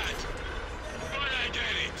say that. But I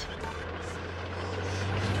get it.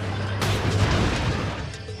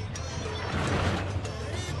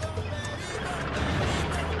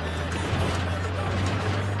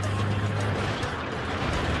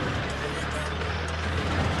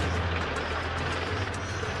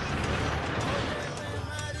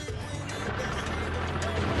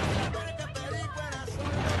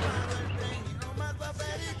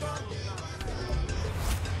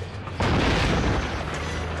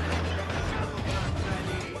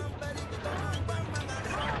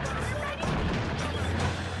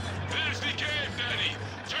 There's the cave, Danny.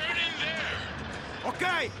 Turn in there.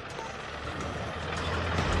 Okay.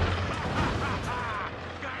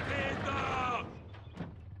 Karlito!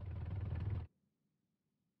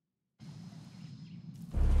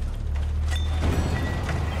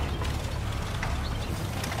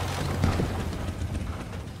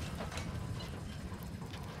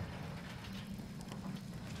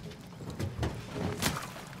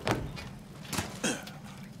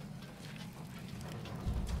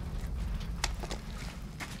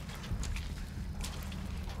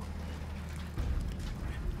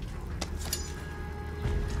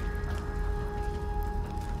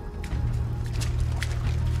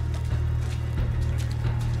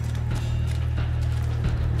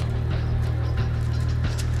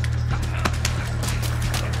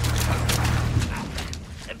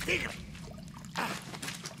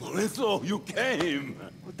 Chorizo, you came!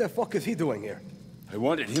 What the fuck is he doing here? I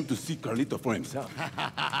wanted him to see Karlito for himself.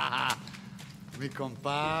 Mi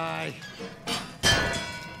compay.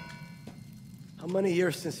 How many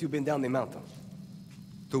years since you've been down the mountain?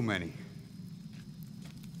 Too many.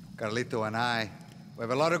 Karlito and I, we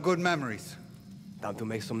have a lot of good memories. Time to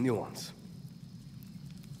make some new ones.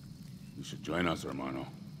 You should join us, hermano.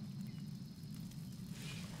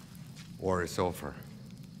 War is over.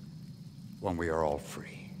 When we are all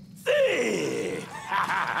free. Hey,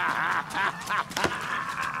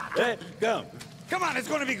 come. Come on, it's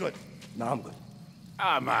gonna be good. No, I'm good.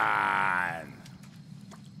 Come on.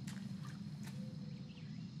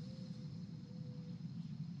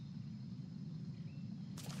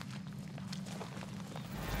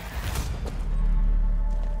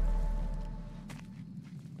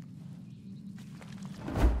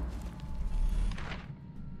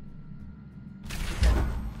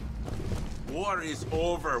 War is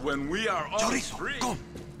over when we are all Chorizo, free. come.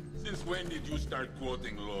 Since when did you start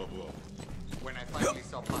quoting Lobo? When I finally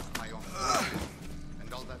saw past my own food,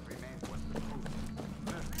 and all that remained was the truth.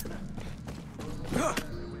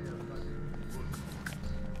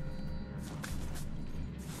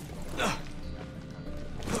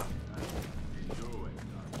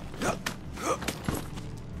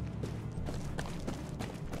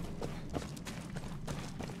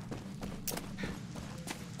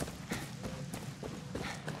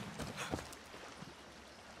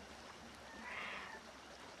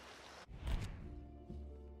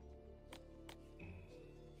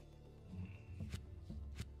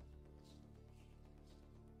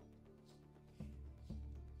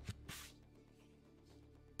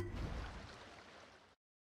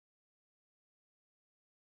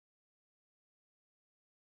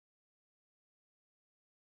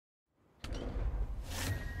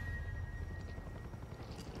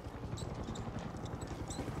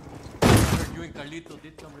 You and Karlito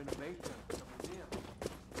did some renovation.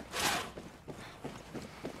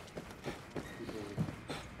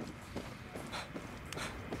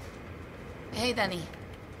 Hey, Dani.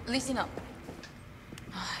 Listen up.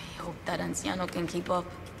 I hope that anciano can keep up.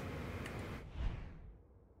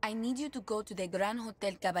 I need you to go to the Gran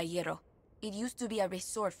Hotel Caballero. It used to be a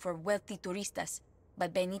resort for wealthy turistas,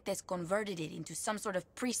 but Benitez converted it into some sort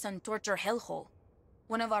of prison torture hellhole.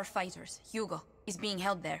 One of our fighters, Hugo, is being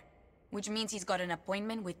held there, which means he's got an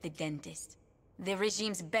appointment with the dentist. The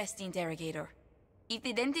regime's best interrogator. If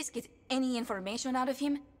the dentist gets any information out of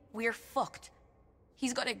him, we're fucked.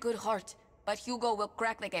 He's got a good heart, but Hugo will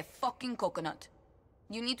crack like a fucking coconut.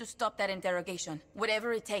 You need to stop that interrogation,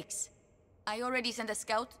 whatever it takes. I already sent a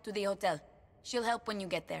scout to the hotel. She'll help when you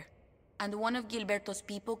get there. And one of Gilberto's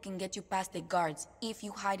people can get you past the guards if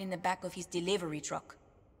you hide in the back of his delivery truck.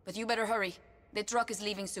 But you better hurry. The truck is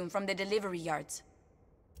leaving soon from the delivery yards.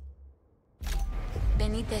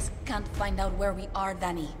 Benitez can't find out where we are,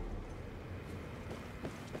 Dani.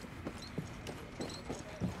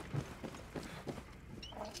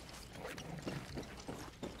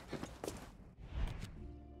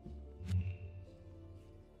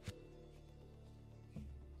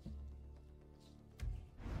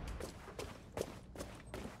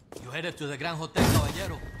 You headed to the Grand Hotel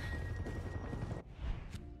Caballero.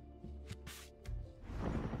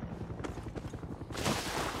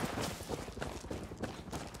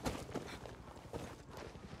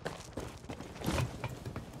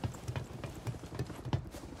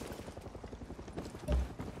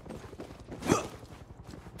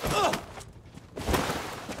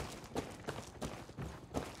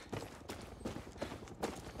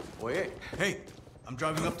 Wait. Hey, I'm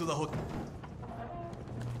driving up to the hotel.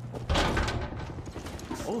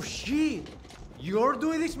 Oh shit! You're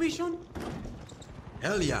doing this mission?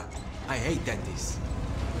 Hell yeah. I hate dentists.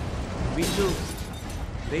 Me too.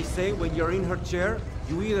 They say when you're in her chair,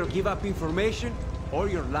 you either give up information or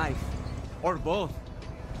your life. Or both.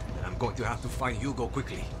 And I'm going to have to find Hugo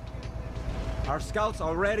quickly. Our scouts are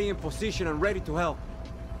already in position and ready to help.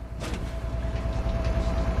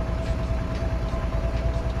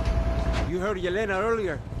 You heard Yelena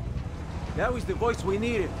earlier. That was the voice we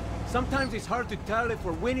needed. Sometimes it's hard to tell if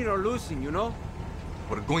we're winning or losing, you know?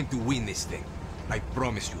 We're going to win this thing. I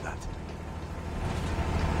promise you that.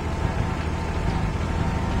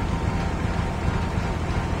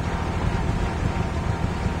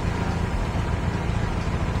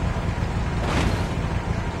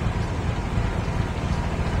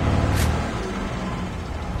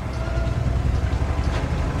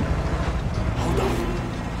 Hold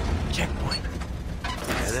on. Checkpoint.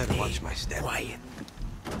 Better watch my step. Quiet.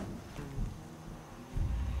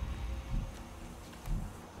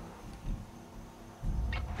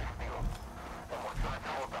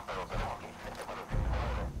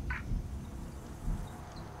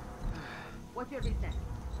 What's your business?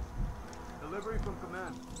 Delivery from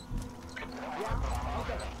command. Yeah?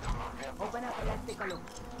 Okay. Open up and let's take a look.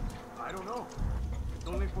 I don't know. It's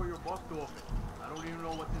only for your boss to open. I don't even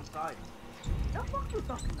know what's inside. The fuck you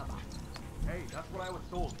talking about? Hey, that's what I was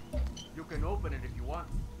told. You can open it if you want.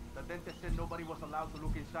 The dentist said nobody was allowed to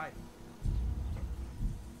look inside.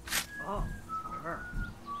 Oh, for her.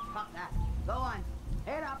 Fuck that. Go on.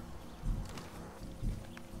 Head up.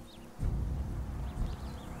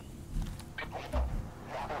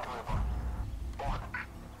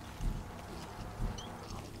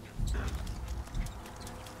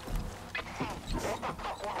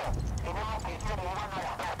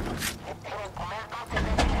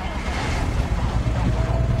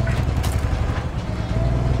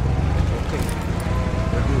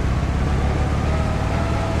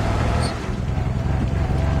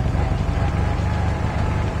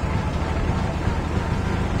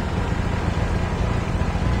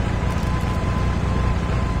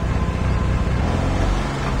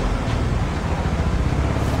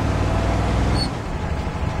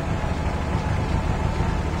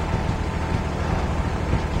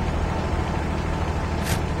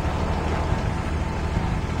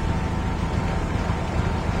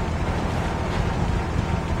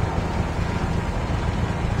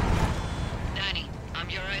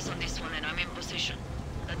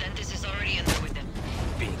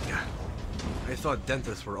 I thought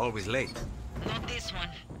dentists were always late. Not this one.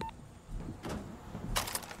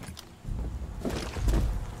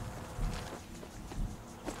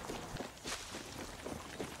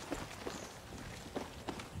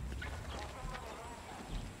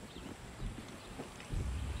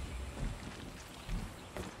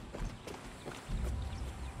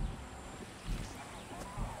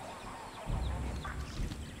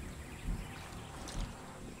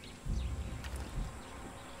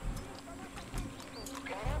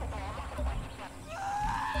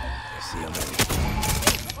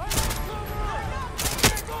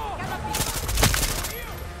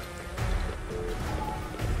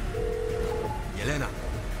 Yelena,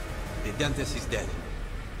 the dentist is dead.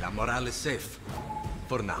 La Moral is safe.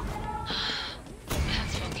 For now.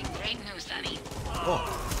 That's fucking great news, Dani. Oh,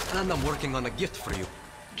 and I'm working on a gift for you.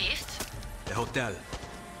 Gift? The hotel.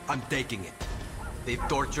 I'm taking it. They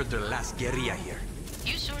tortured their last guerrilla here.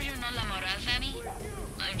 You sure you're not La Moral, Dani?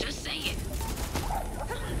 I'm just saying.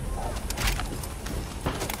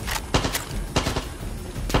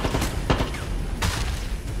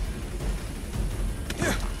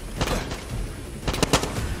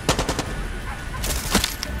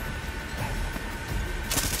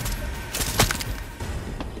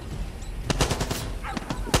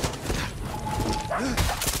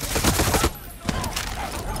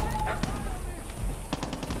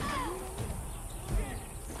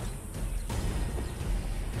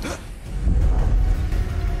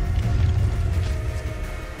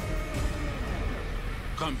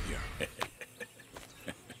 Come here.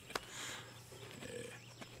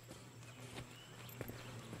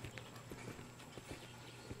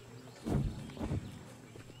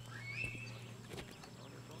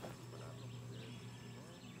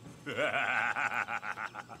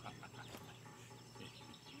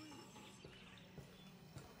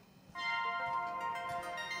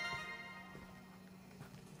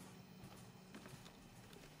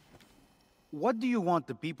 What do you want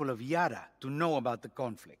the people of Yara to know about the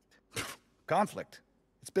conflict? Conflict?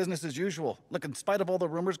 It's business as usual. Look, in spite of all the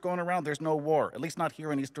rumors going around, there's no war. At least not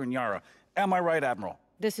here in Eastern Yara. Am I right, Admiral?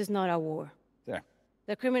 This is not a war. There.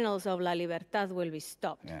 The criminals of La Libertad will be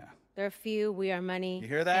stopped. Yeah. They're few, we are many. You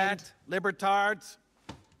hear that? Libertards?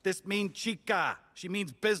 This means chica. She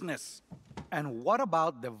means business. And what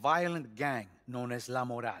about the violent gang known as La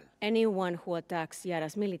Moral? Anyone who attacks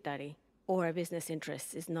Yara's military or business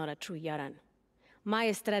interests is not a true Yaran.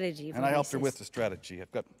 My strategy... And I helped her with the strategy.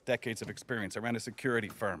 I've got decades of experience. I ran a security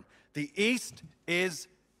firm. The East is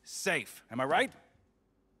safe. Am I right?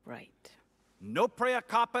 Right. No prea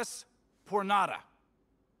capas por nada.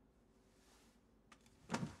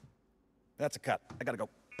 That's a cut. I gotta go.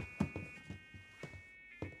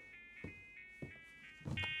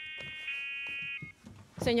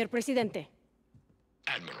 Señor Presidente.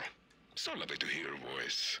 Admiral, so lovely to hear your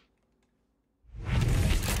voice.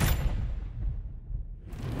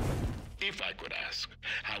 If I could ask,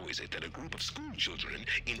 how is it that a group of school children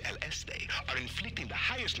in El Este are inflicting the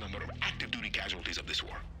highest number of active duty casualties of this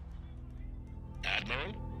war?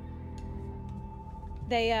 Admiral?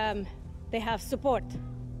 They have support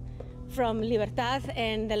from Libertad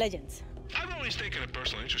and the Legends. I've always taken a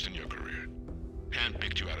personal interest in your career.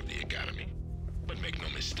 Handpicked you out of the academy. But make no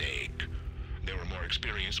mistake, there were more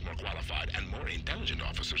experienced, more qualified, and more intelligent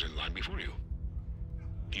officers in line before you.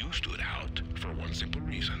 You stood out for one simple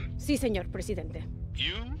reason. Sí, señor Presidente.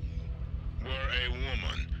 You were a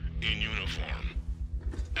woman in uniform.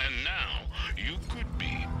 And now, you could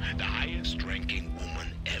be the highest-ranking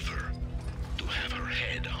woman ever to have her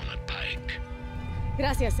head on a pike.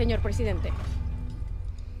 Gracias, señor Presidente.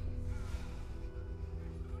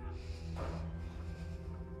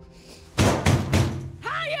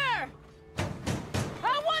 Higher!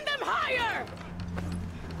 I want them higher!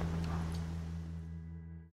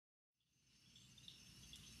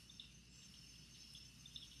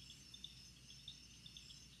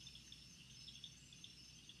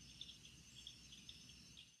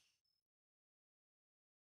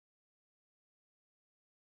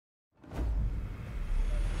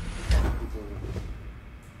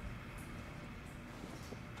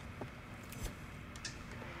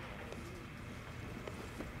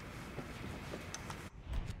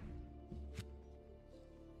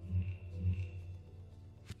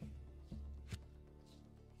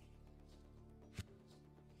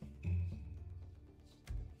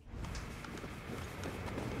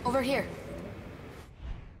 Over here.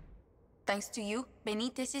 Thanks to you,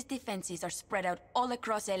 Benitez's defenses are spread out all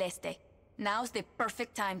across El Este. Now's the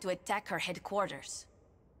perfect time to attack her headquarters.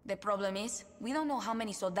 The problem is, we don't know how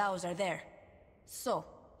many soldados are there. So,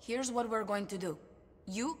 here's what we're going to do.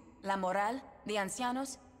 You, La Moral, the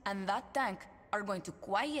Ancianos, and that tank are going to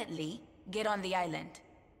quietly get on the island.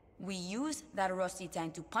 We use that Rossi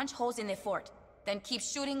tank to punch holes in the fort, then keep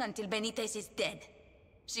shooting until Benitez is dead.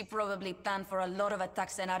 She probably planned for a lot of attack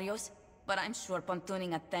scenarios, but I'm sure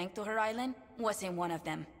pontooning a tank to her island wasn't one of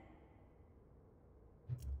them.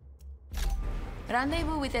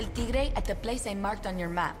 Rendezvous with El Tigre at the place I marked on your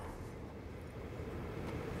map.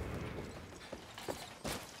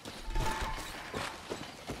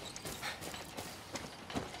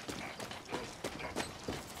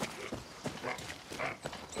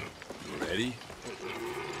 You ready?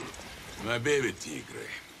 My baby Tigre.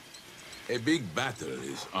 A big battle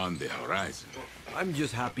is on the horizon. I'm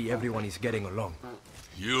just happy everyone is getting along.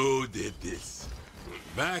 You did this.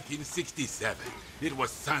 Back in '67, it was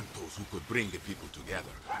Santos who could bring the people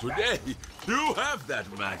together. Today, you have that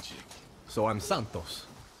magic. So I'm Santos.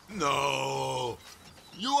 No!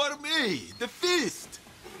 You are me, the Fist!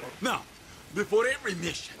 Now, before every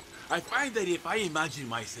mission, I find that if I imagine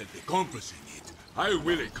myself accomplishing it, I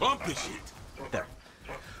will accomplish it. There.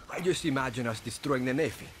 I just imagine us destroying the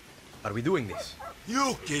Navy. Are we doing this?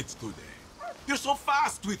 You kids today, you're so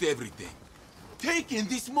fast with everything. Take in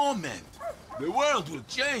this moment. The world will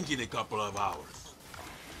change in a couple of hours.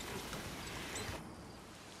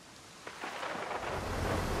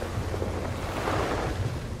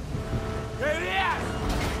 Guerrillas!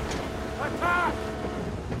 Attack!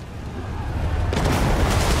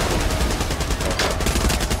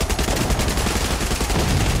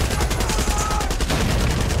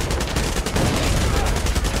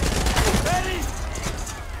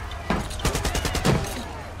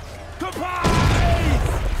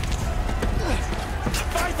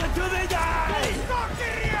 Fight until they die!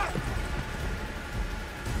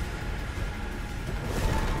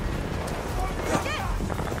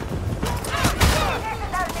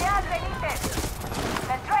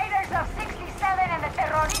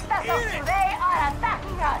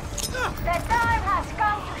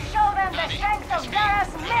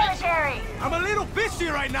 history! I'm a little busy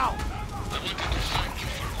right now! I wanted to thank you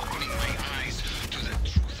for opening my eyes to the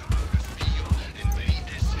truth about Castillo and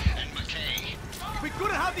Benitez and McKay. We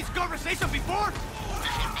couldn't have this conversation before? Before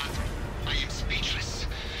battle, I am speechless.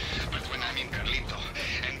 But when I'm in Karlito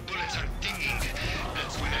and bullets are dinging,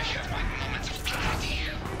 that's when I have my moments of clarity.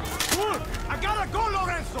 Look, I gotta go,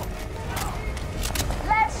 Lorenzo!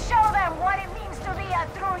 Let's show them what it means to be a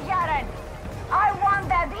true Yaran. I want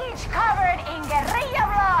the beach covered in guerrilla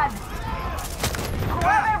blood.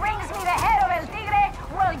 Whoever brings me the head of El Tigre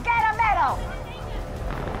will get a medal.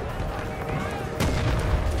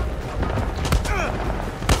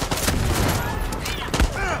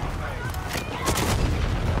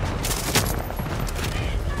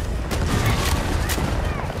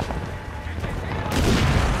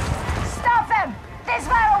 Stop them! This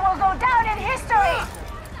battle will go down in history!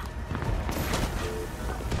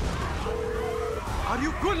 Are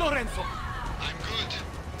you good, Lorenzo? I'm good.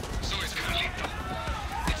 So is Karlito.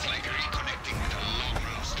 It's like reconnecting with a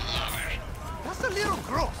long-lost lover. That's a little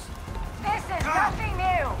gross. This is nothing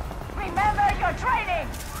new. Remember your training.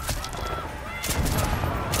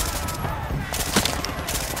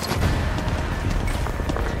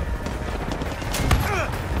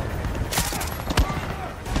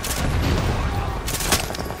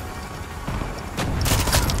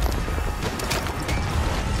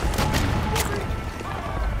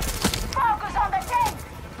 Focus on the tank.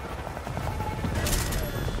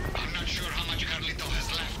 I'm not sure how much Karlito has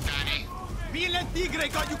left, Dani. Me and El Tigre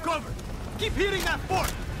got you covered. Keep hitting that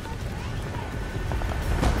fort.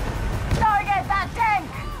 Target that tank.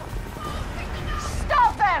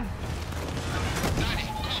 Stop them. Dani,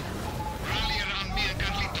 come. Rally around me and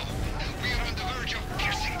Karlito. We are on the verge of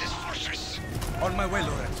piercing this fortress. On my way,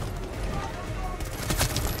 Lorenzo.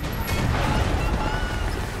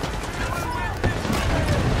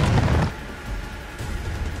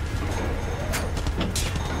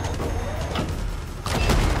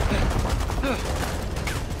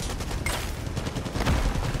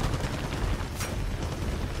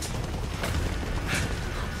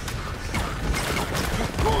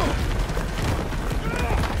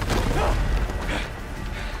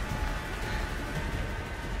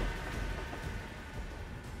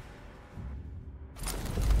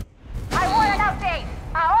 I want an update.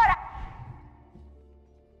 Ahora.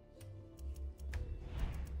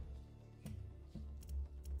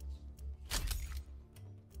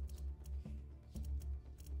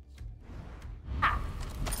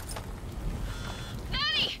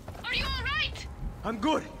 Dani, are you all right? I'm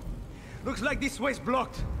good. Looks like this way's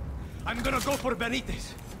blocked. I'm gonna go for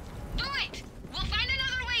Benitez. Do it! We'll find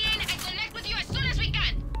another way in and connect with you as soon as we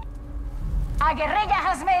can. A guerrilla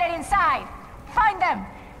has made it inside. Find them.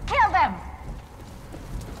 Kill them.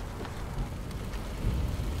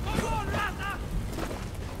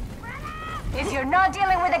 If you're not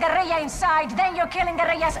dealing with a guerrilla inside, then you're killing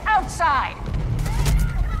guerrillas outside.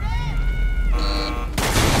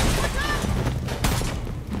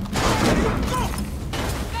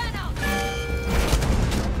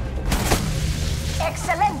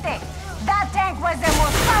 Excelente! That tank was the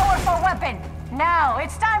most powerful weapon. Now,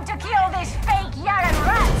 it's time to kill these fake Yaran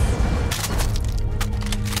rats!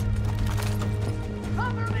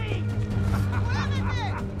 Cover me!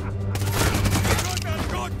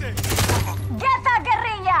 Get that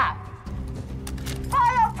guerrilla!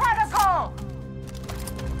 Follow protocol!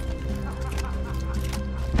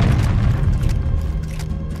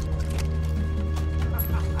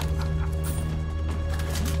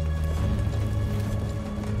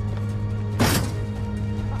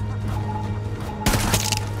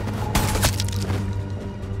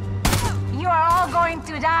 You are all going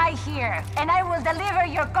to die here, and I will deliver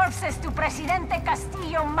your corpses to Presidente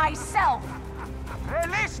Castillo myself.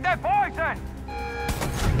 Release the poison!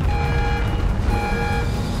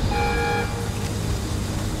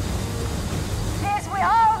 This will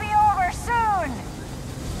all be over soon!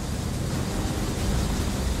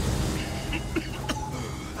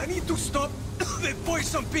 I need to stop the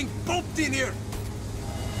poison being pumped in here.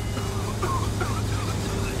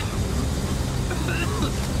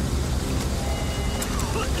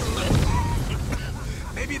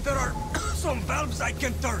 Maybe there are some valves I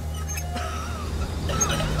can turn.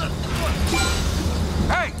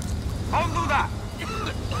 Hey! Don't do that!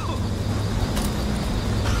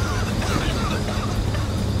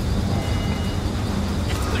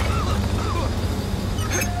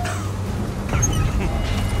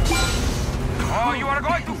 Oh, you are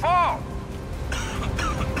going to fall!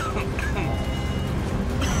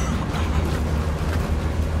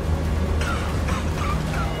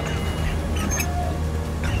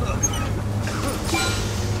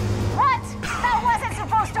 What? That wasn't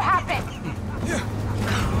supposed to happen!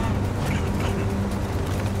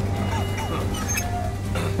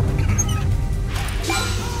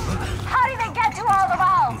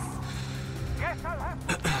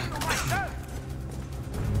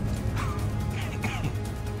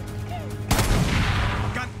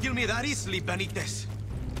 me that easily, Benitez.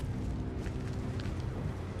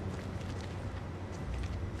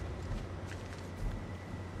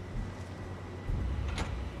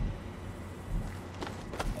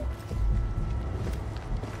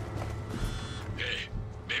 Hey,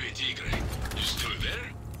 baby Tigre, you still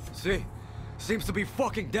there? See, seems to be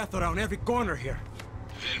fucking death around every corner here.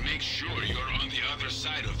 Then make sure you're on the other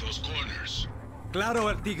side of those corners. Claro,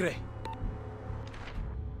 el Tigre.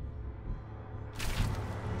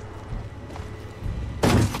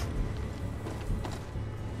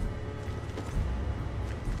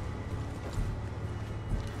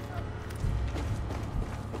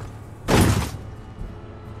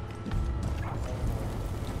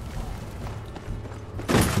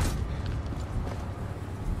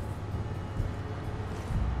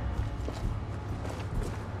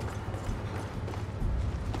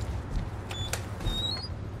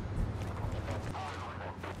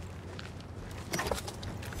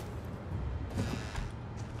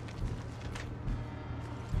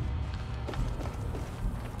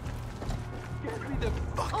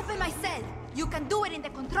 Open my cell! You can do it in the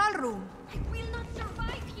control room! I will not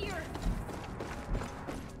survive here!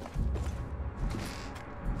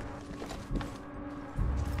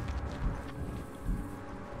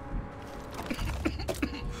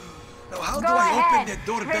 Now how do I open the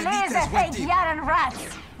door Release the Benitez went fake in? Yaran rats!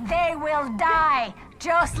 They will die,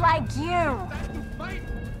 just like you!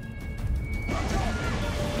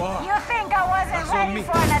 You think I wasn't ready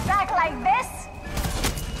for an attack like this?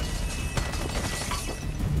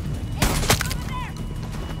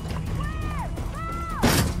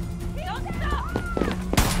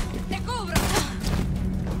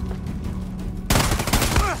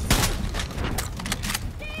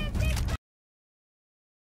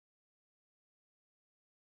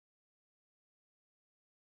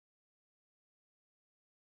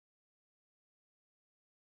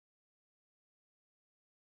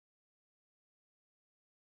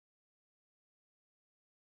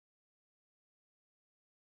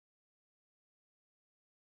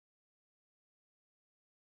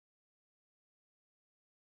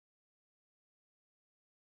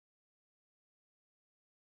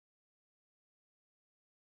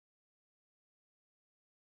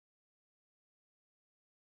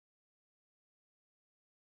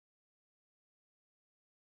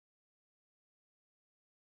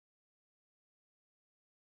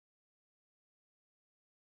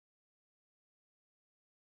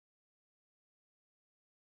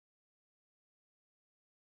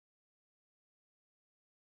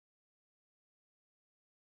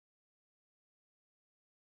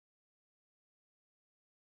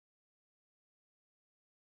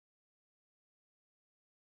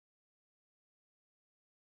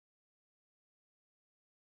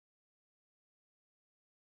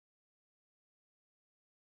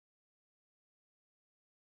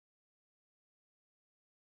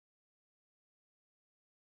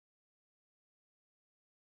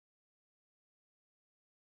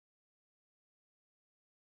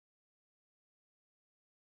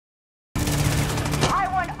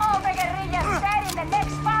 The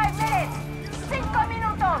next 5 minutes! 5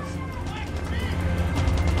 minutos!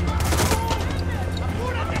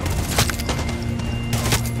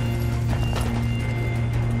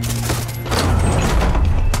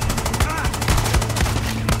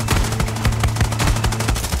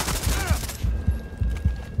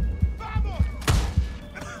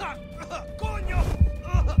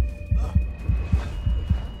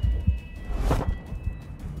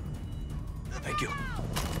 Thank you.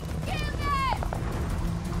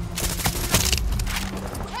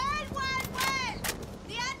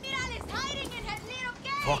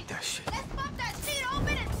 Fuck that shit. Let's pop that shit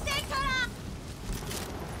open and take her out!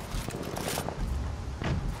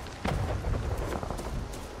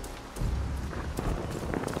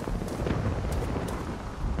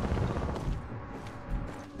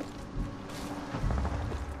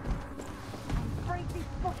 Break this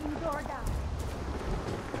fucking door down!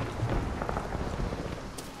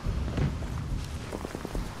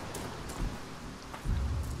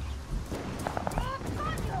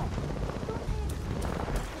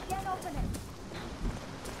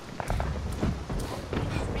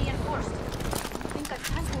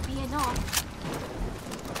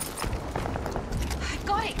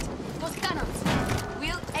 Got it! Those cannons.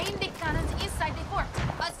 We'll aim the cannons inside the fort.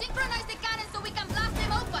 But synchronize the cannons so we can blast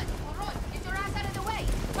them open. Alright, get your ass out of the way.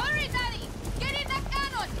 Hurry, Daddy! Get in the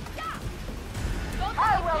cannon! Yeah!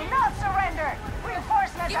 I will not surrender!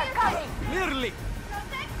 Reinforcements are coming! Nearly!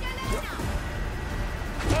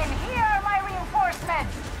 And here are my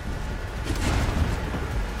reinforcements!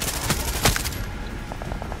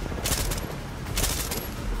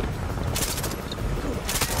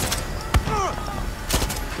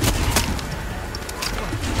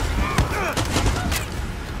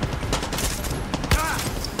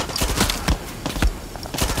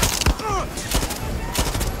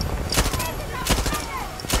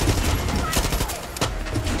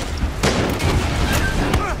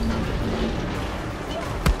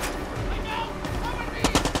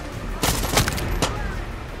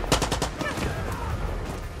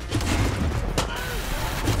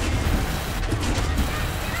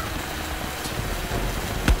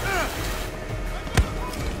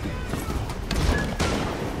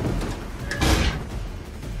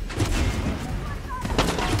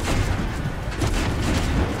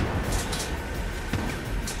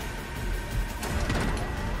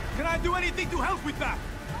 can't do anything to help with that!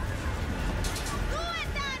 Do it,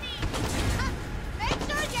 Dani! Make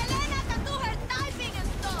sure Yelena can do her typing and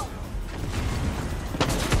stuff!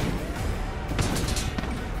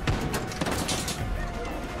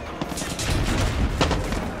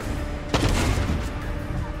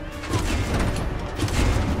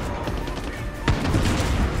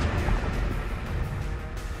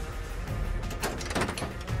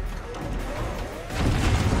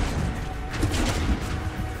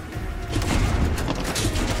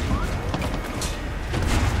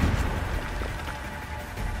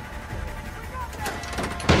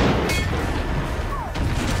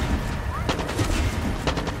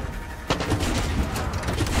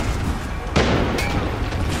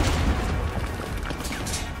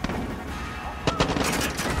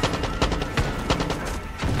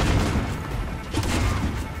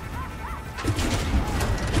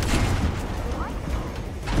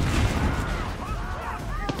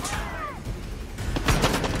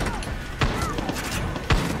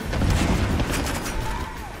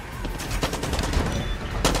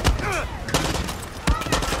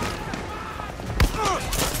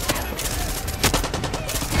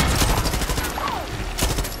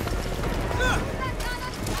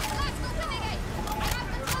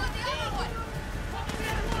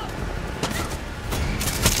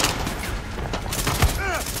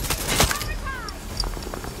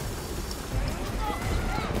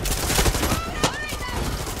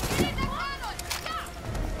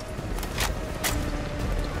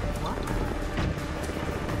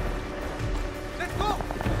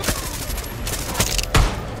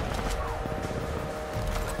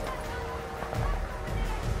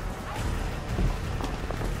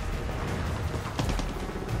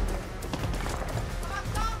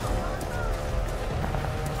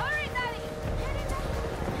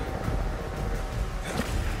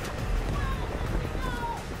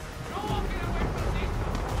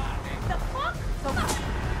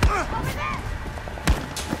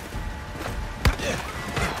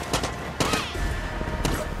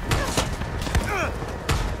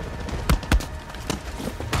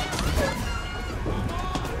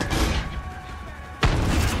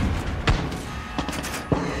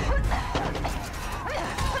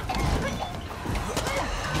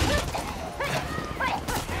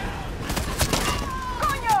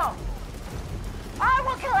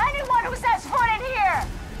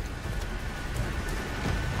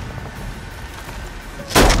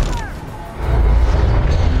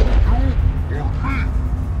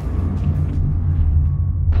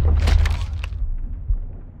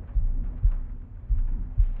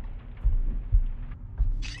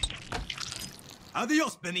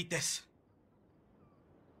 Adios, Benitez.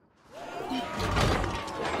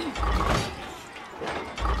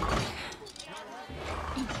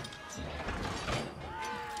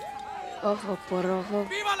 Ojo por ojo.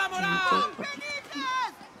 ¡Viva la moral!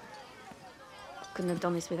 Couldn't have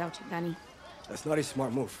done this without you, Dani. That's not a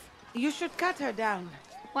smart move. You should cut her down.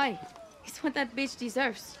 Why? It's what that bitch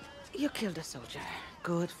deserves. You killed a soldier.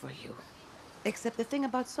 Good for you. Except the thing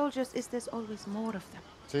about soldiers is there's always more of them.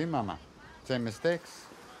 See, Mama. Same mistakes,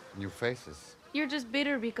 new faces. You're just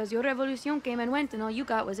bitter because your revolution came and went and all you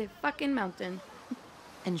got was a fucking mountain.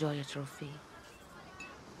 Enjoy your trophy.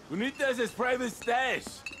 Who needs his private stash?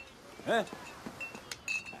 Huh?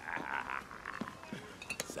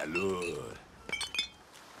 Salud.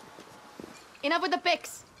 Enough with the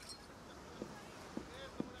pics.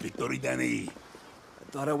 Victory, Dani. I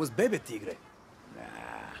thought I was Baby Tigre. Nah.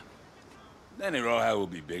 Dani Rojas will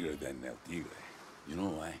be bigger than El Tigre. You know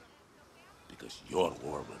why? Because your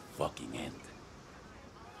war will fucking end.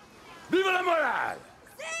 Viva la moral!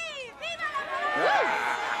 Sí! Viva la moral!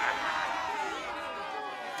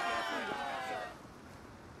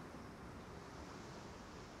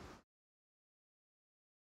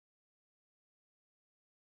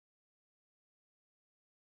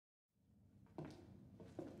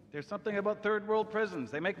 There's something about third world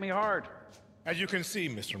prisons. They make me hard. As you can see,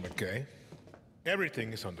 Mr. McKay,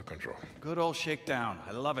 everything is under control. Good old shakedown.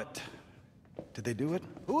 I love it. Did they do it?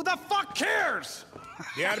 Who the fuck cares?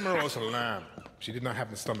 The Admiral was a lamb. She did not have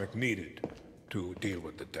the stomach needed to deal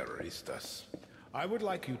with the terroristas. I would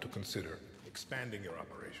like you to consider expanding your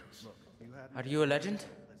operations. Are you a legend?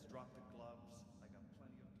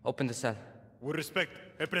 Open the cell. With respect,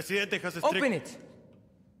 el presidente has a Open it!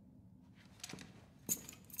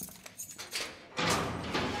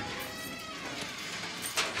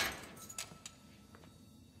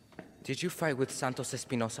 Did you fight with Santos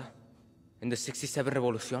Espinosa in the '67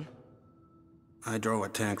 Revolution? I drove a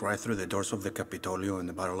tank right through the doors of the Capitolio in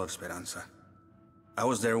the Battle of Esperanza. I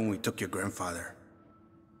was there when we took your grandfather.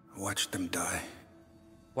 I watched them die.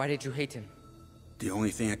 Why did you hate him? The only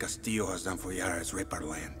thing a Castillo has done for Yara is rape our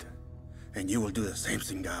land. And you will do the same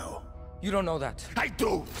thing now. You don't know that. I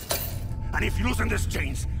do! And if you loosen these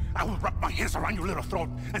chains, I will wrap my hands around your little throat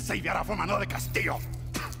and save Yara from another Castillo.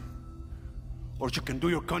 Or you can do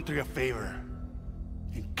your country a favor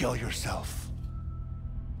and kill yourself.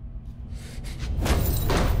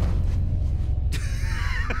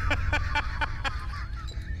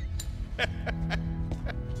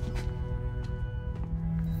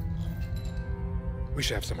 We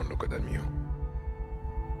should have someone look at that mule.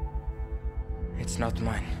 It's not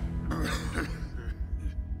mine.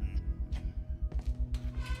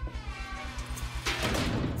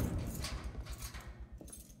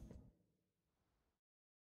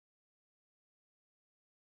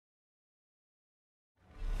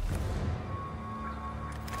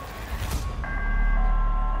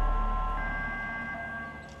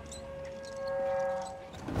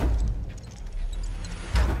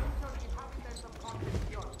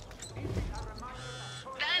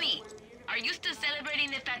 Dani, are you still celebrating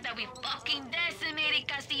the fact that we fucking decimated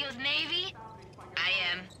Castillo's navy? I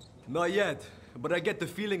am. Not yet, but I get the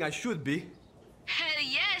feeling I should be. Hell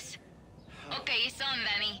yes! Okay, it's on,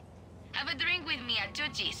 Dani. Have a drink with me at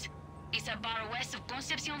Chuchi's. It's a bar west of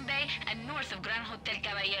Concepcion Bay and north of Gran Hotel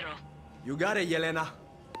Caballero. You got it, Yelena.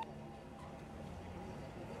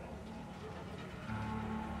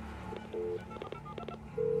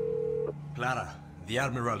 Clara, the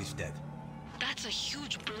Admiral is dead. That's a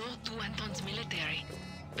huge blow to Anton's military.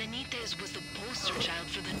 Benitez was the poster child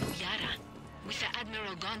for the new Yara. With the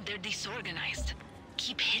Admiral gone, they're disorganized.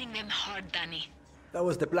 Keep hitting them hard, Dani. That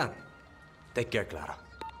was the plan. Take care, Clara.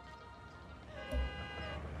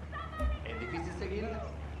 Es difícil seguirla.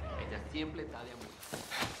 Ella siempre está de amor.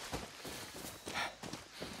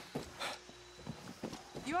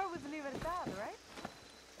 You are with Libertad, right?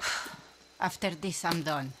 After this, I'm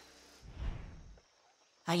done.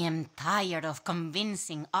 I am tired of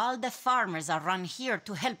convincing all the farmers around here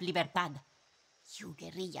to help Libertad. You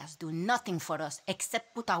guerrillas do nothing for us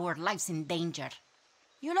except put our lives in danger.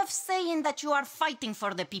 You love saying that you are fighting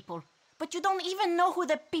for the people, but you don't even know who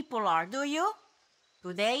the people are, do you?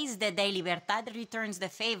 Today is the day Libertad returns the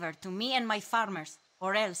favor to me and my farmers,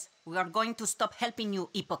 or else we are going to stop helping you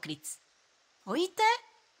hypocrites. ¿Oíste?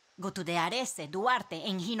 Go to the Arese, Duarte,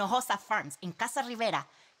 and Hinojosa farms in Casa Rivera.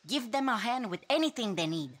 Give them a hand with anything they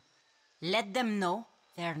need. Let them know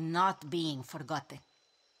they're not being forgotten.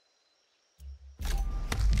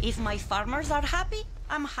 If my farmers are happy,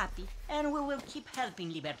 I'm happy, and we will keep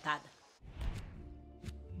helping Libertad.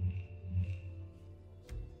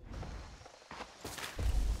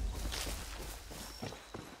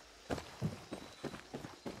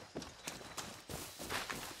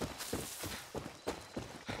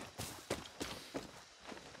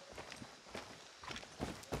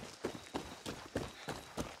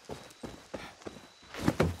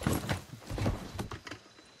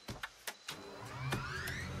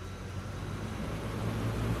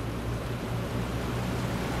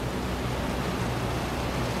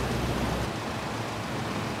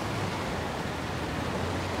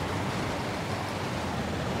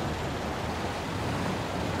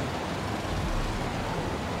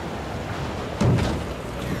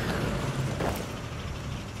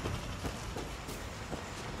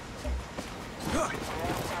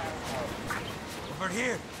 Over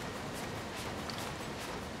here.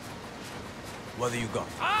 What do you got?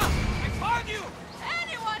 Ah! I found you!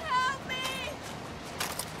 Anyone help me!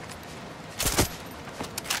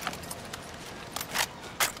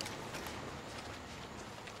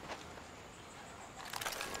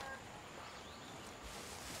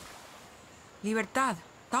 Libertad,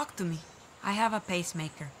 talk to me. I have a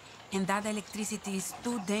pacemaker, and that electricity is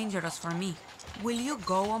too dangerous for me. Will you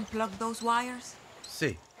go unplug those wires?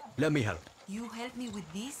 See, let me help. You help me with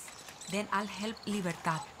this, then I'll help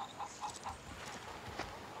Libertad.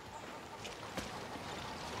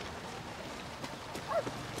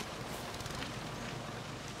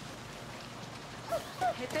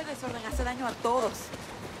 Este desorden hace daño a todos.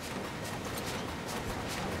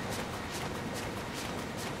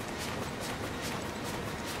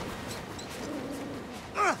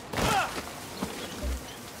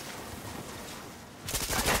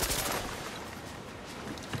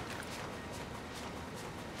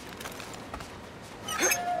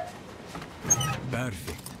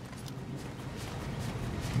 Perfect.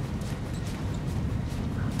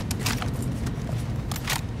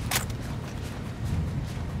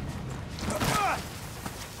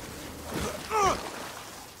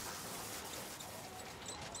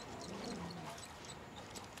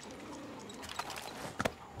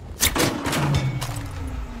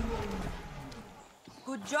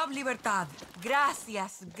 job, Libertad.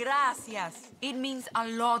 Gracias, gracias. It means a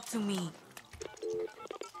lot to me.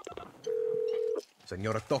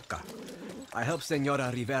 Senora Toca, I helped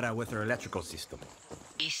Senora Rivera with her electrical system.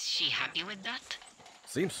 Is she happy with that?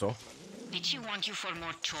 Seems so. Did she want you for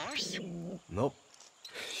more chores? Nope.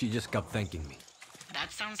 She just kept thanking me.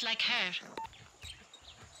 That sounds like her.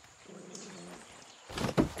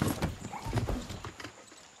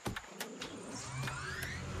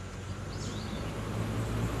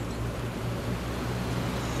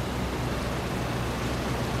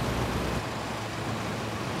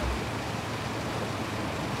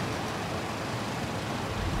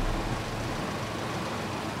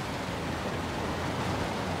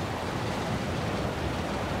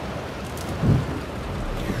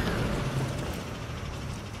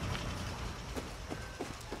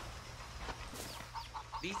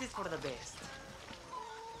 This is for the best.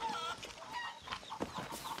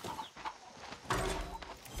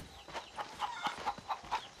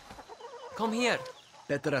 Come here.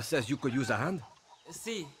 Petra says you could use a hand?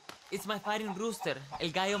 See, it's my fighting rooster, El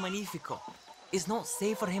Gallo Magnifico. It's not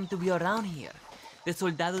safe for him to be around here. The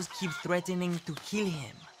soldados keep threatening to kill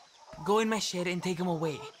him. Go in my shed and take him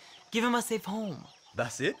away. Give him a safe home.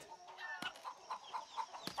 That's it?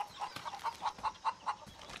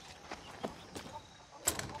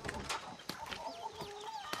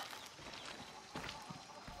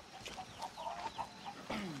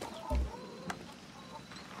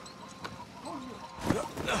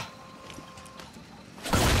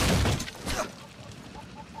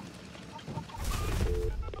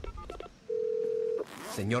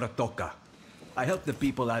 Senora Toca, I helped the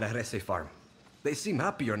people at Arrese Farm. They seem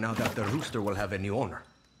happier now that the rooster will have a new owner.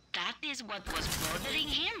 That is what was bothering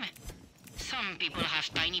him? Some people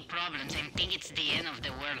have tiny problems and think it's the end of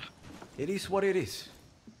the world. It is what it is.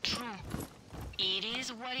 True. It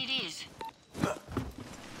is what it is.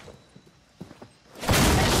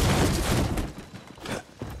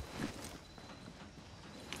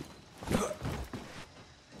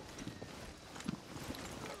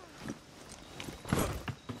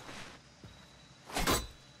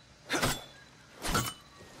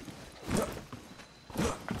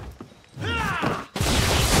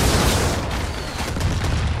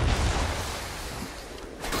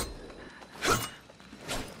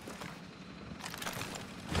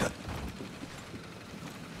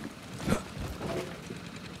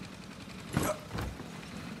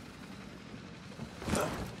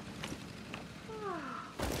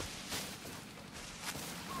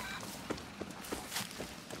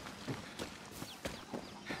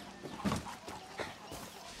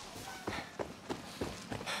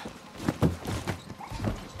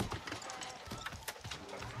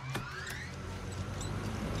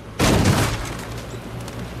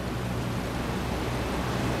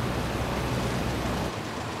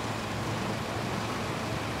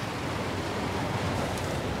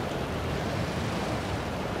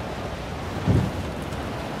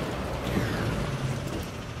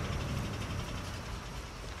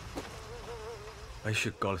 I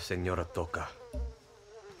should call Senora Toca.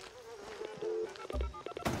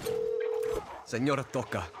 Senora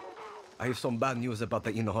Toca, I have some bad news about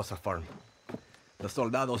the Hinojosa farm. The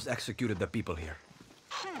soldados executed the people here.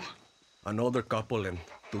 Who? An older couple and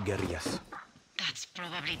 2 guerrillas. That's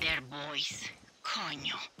probably their boys.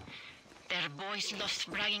 Coño. Their boys lost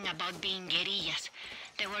bragging about being guerrillas.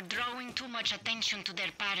 They were drawing too much attention to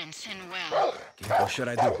their parents, and well... What should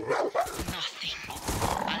I do? Nothing.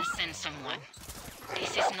 I'll send someone.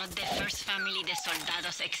 This is not the first family the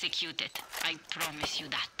soldados executed. I promise you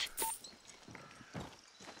that.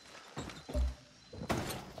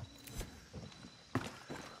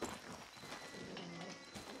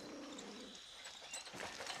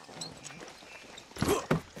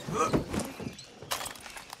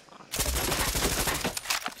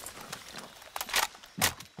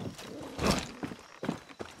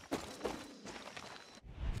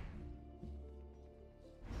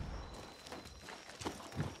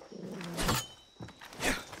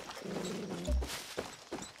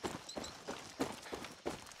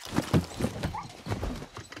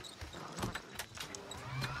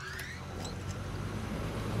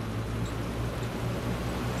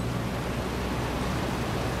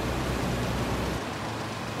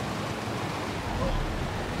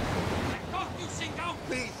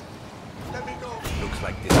 Looks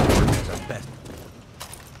like this works at best.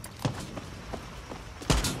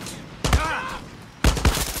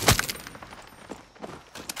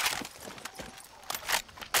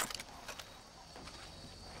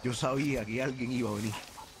 Yo sabía que alguien iba a venir.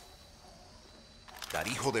 That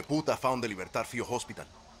hijo de puta found the Libertad Field Hospital.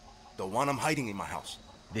 The one I'm hiding in my house.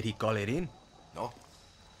 Did he call it in? No.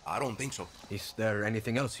 I don't think so. Is there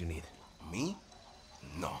anything else you need? Me?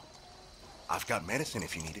 No. I've got medicine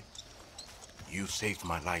if you need it. You saved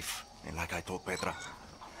my life, and like I told Petra,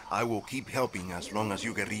 I will keep helping as long as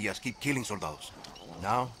you guerrillas keep killing soldados.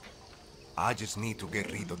 Now, I just need to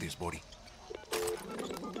get rid of this body.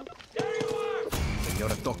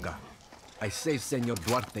 Senora Toca, I saved Senor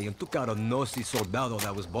Duarte and took out a nosy soldado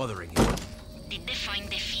that was bothering him. Did they find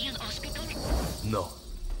the field hospital? No.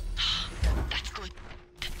 That's good.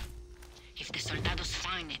 If the soldados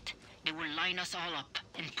find it, they will line us all up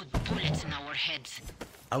and put bullets in our heads.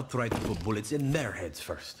 I'll try to put bullets in their heads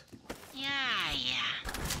first. Yeah.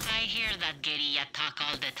 I hear that guerrilla talk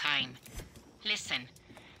all the time. Listen,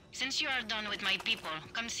 since you are done with my people,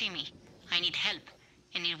 come see me. I need help,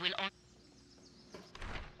 and it will only...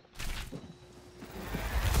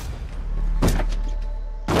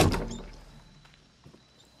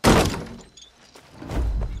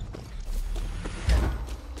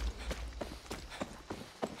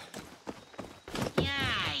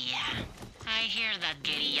 I hear that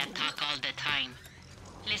guerrilla talk all the time.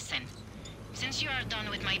 Listen, since you are done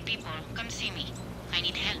with my people, come see me. I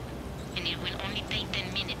need help, and it will only take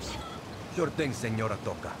 10 minutes. Sure thing, Senora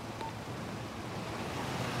Toca.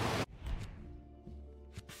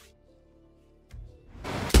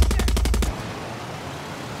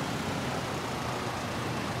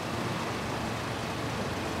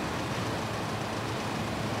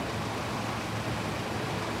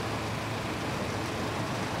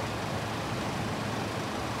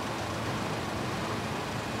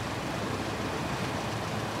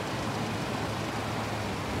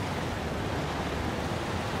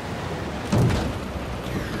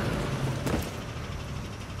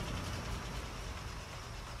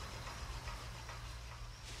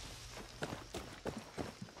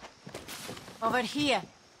 Over here.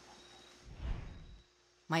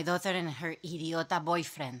 My daughter and her idiota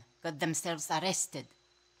boyfriend got themselves arrested.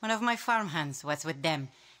 One of my farmhands was with them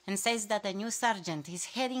and says that a new sergeant is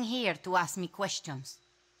heading here to ask me questions.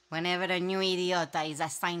 Whenever a new idiota is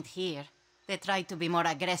assigned here, they try to be more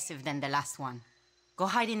aggressive than the last one. Go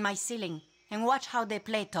hide in my ceiling and watch how they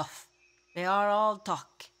play tough. They are all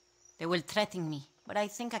talk. They will threaten me, but I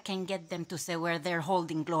think I can get them to say where they're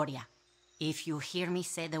holding Gloria. If you hear me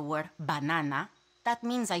say the word banana, that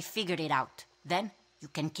means I figured it out. Then, you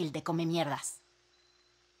can kill the come mierdas.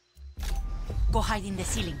 Go hide in the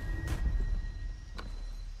ceiling.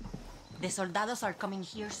 The soldados are coming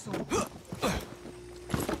here soon.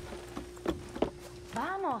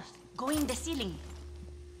 Vamos, go in the ceiling.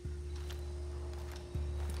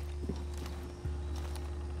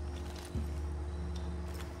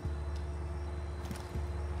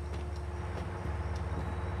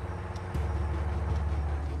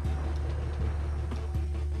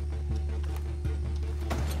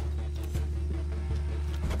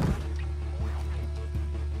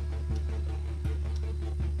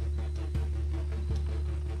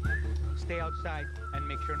 Stay outside and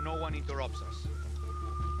make sure no one interrupts us.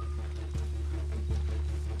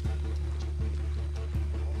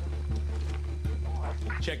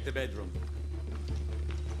 Check the bedroom.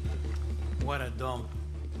 What a dump.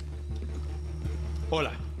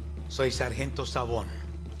 Hola, soy Sargento Sabon.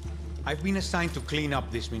 I've been assigned to clean up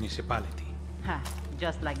this municipality. Ha,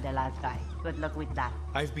 just like the last guy. Good luck with that.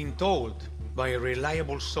 I've been told by a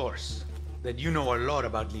reliable source that you know a lot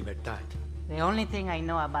about Libertad. The only thing I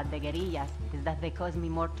know about the guerrillas is that they cause me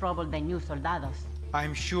more trouble than you soldados.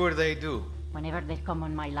 I'm sure they do. Whenever they come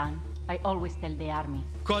on my land, I always tell the army.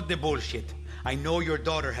 Cut the bullshit. I know your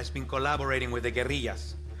daughter has been collaborating with the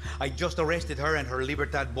guerrillas. I just arrested her and her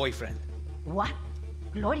Libertad boyfriend. What?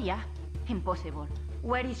 Gloria? Impossible.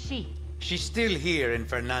 Where is she? She's still here in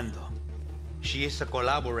Fernando. She is a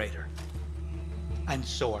collaborator. And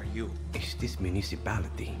so are you. Is this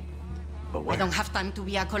municipality? But I don't have time to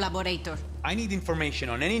be a collaborator. I need information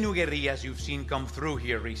on any new guerrillas you've seen come through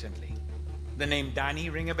here recently. The name Dani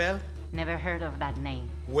ring a bell? Never heard of that name.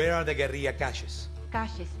 Where are the guerrilla caches?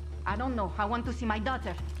 Caches? I don't know. I want to see my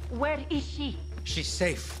daughter. Where is she? She's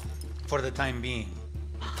safe. For the time being.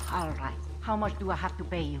 All right. How much do I have to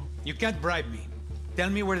pay you? You can't bribe me. Tell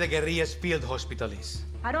me where the guerrillas' field hospital is.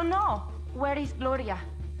 I don't know. Where is Gloria?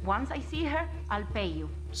 Once I see her, I'll pay you.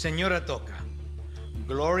 Senora Toca,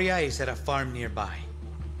 Gloria is at a farm nearby.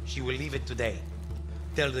 She will leave it today.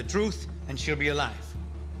 Tell the truth, and she'll be alive.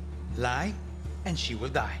 Lie, and she will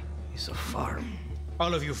die. It's a farm.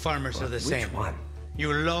 All of you farmers are the same. Which one?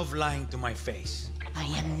 You love lying to my face. I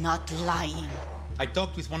am not lying. I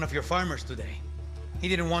talked with one of your farmers today. He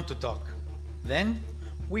didn't want to talk. Then,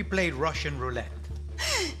 we played Russian roulette.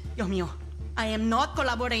 Dios mío, I am not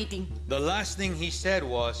collaborating. The last thing he said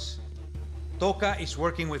was, Toca is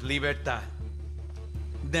working with Libertad.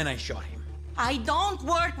 Then I shot him. I don't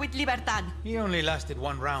work with Libertad. He only lasted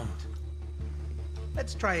 1 round.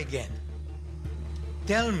 Let's try again.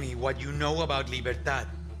 Tell me what you know about Libertad.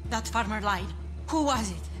 That farmer lied. Who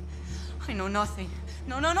was it? I know nothing.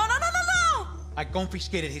 No! I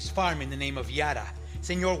confiscated his farm in the name of Yara.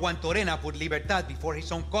 Senor Guantorena put Libertad before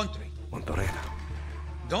his own country. Guantorena.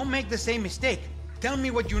 Don't make the same mistake. Tell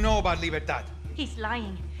me what you know about Libertad. He's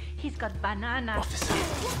lying. He's got bananas. Officer,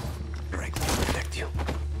 Greg will protect you.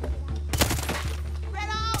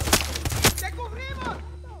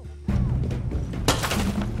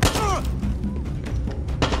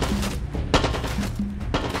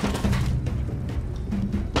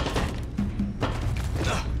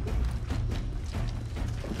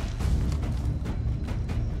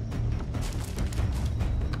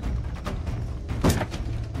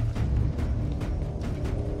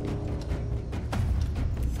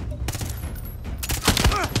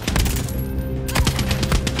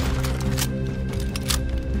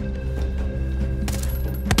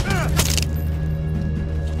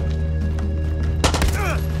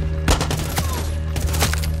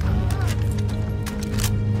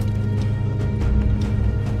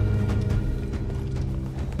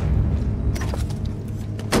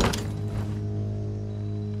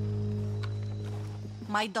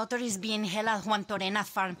 My daughter is being held at Guantorena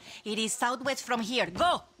farm. It is southwest from here.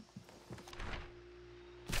 Go!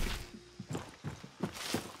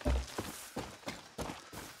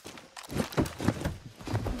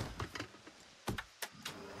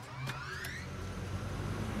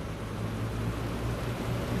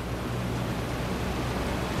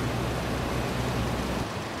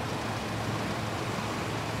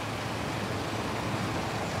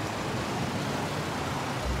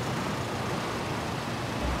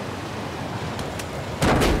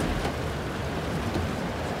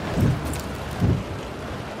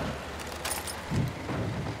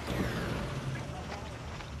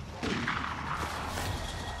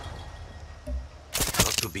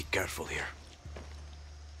 Be careful here.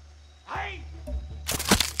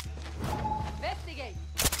 Investigate!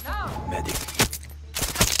 Now! Medic.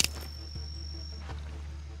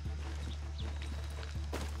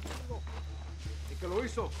 El que lo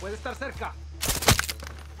hizo puede estar cerca.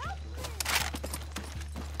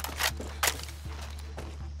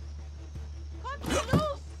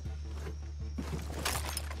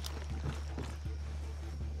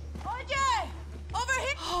 Oye! Over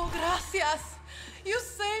here! Oh, gracias! You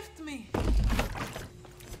saved me!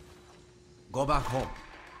 Go back home.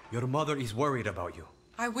 Your mother is worried about you.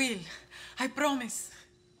 I will. I promise.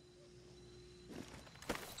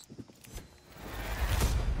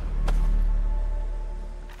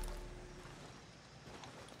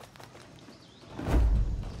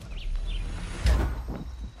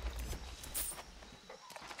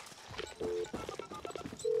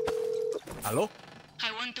 Hello?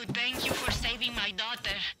 I want to thank you for saving my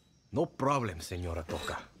daughter. No problem, Señora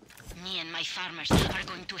Toca. Me and my farmers are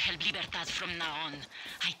going to help Libertad from now on.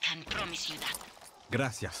 I can promise you that.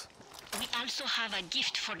 Gracias. We also have a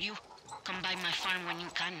gift for you. Come by my farm when you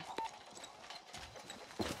can.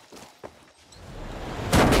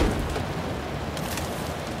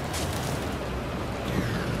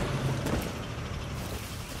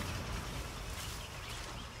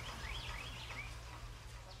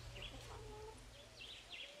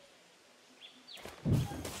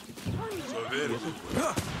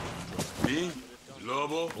 Me,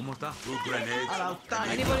 Lobo, two grenades.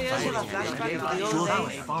 Anybody else have a flashback of the old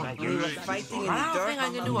days? When we were fighting in the dirt? I don't think I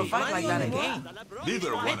can do a fight like that again.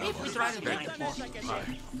 Neither one. Maybe if we try it again.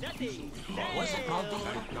 What's it called?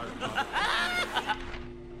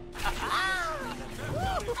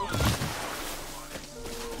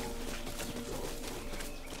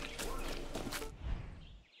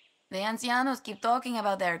 The ancianos keep talking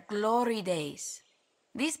about their glory days.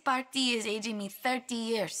 This party is aging me 30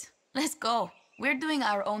 years. Let's go. We're doing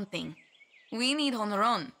our own thing. We need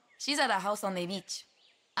Honron. She's at a house on the beach.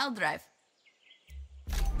 I'll drive.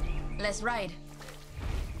 Let's ride.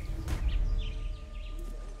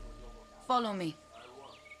 Follow me.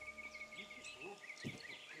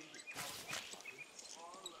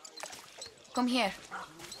 Come here.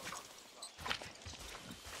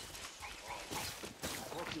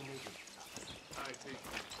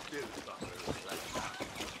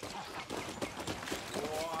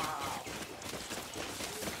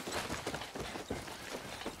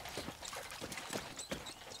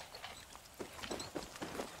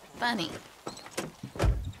 Funny.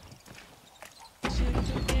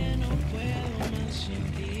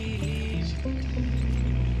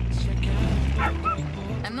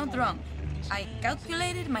 I'm not drunk. I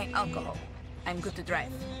calculated my alcohol. I'm good to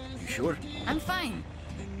drive. You sure? I'm fine.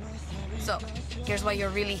 So, here's why you're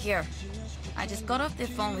really here. I just got off the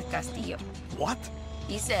phone with Castillo. What?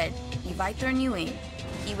 He said, if I turn you in,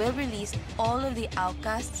 he will release all of the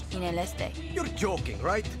outcasts in El Este. You're joking,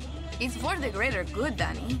 right? It's for the greater good,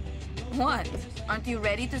 Dani. What? Aren't you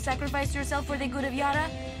ready to sacrifice yourself for the good of Yara?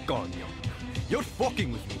 Coño. You're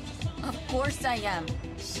fucking with me. Of course I am.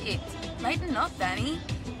 Shit. Lighten up, Dani.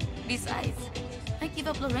 Besides, I give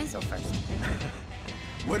up Lorenzo first.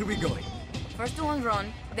 Where are we going? First to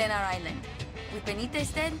Honron, then our island. With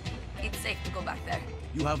Benitez dead, it's safe to go back there.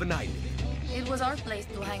 You have an island. It was our place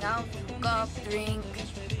to hang out, hook up, drink.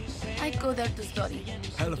 I'd go there to study.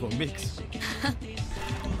 Hell of a mix.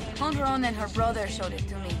 Honron and her brother showed it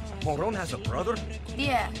to me. Honron has a brother?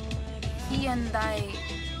 Yeah. He and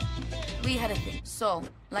we had a thing. So,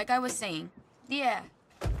 like I was saying, yeah.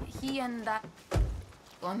 He and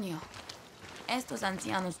Coño. Estos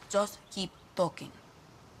ancianos just keep talking.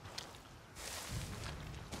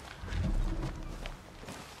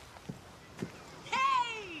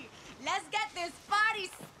 Hey! Let's get this party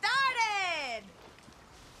started!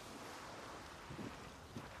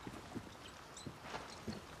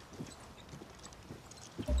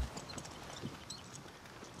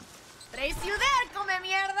 Trace you there, come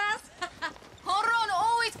mierdas! Honron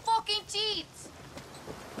always fucking cheats!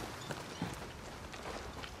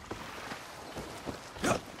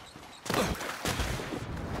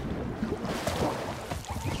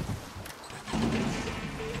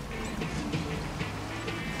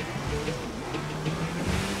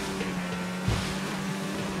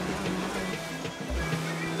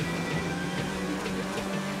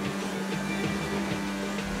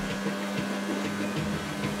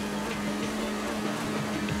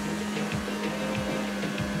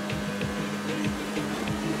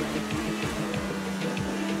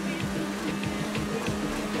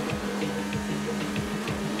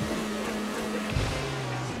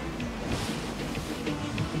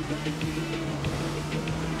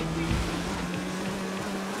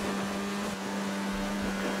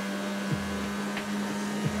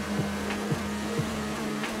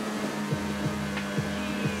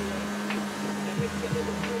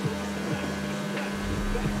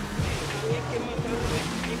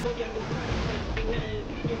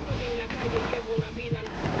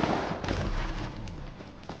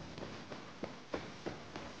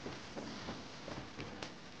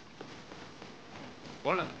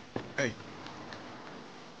 Hola. Hey.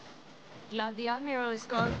 Glad the Admiral is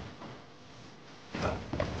gone.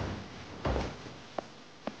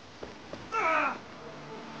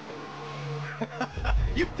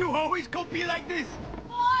 You two always copy like this?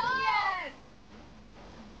 Oh,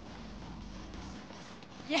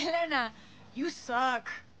 yes! Yelena, you suck.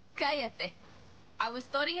 Cállate. I was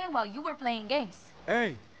studying while you were playing games.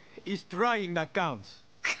 Hey, it's trying that counts.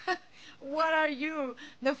 What are you,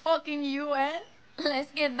 the fucking UN?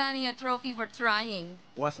 Let's get Dani a trophy for trying.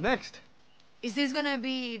 What's next? Is this gonna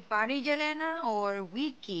be Party Yelena or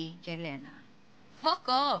Wiki Yelena? Fuck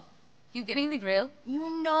off. You getting the grill?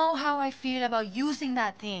 You know how I feel about using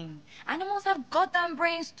that thing. Animals have goddamn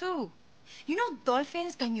brains too. You know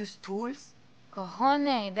dolphins can use tools?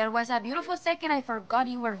 Cojones, there was a beautiful second I forgot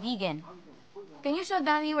you were vegan. Can you show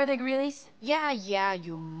Dani where the grill is? Yeah,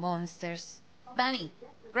 you monsters. Dani,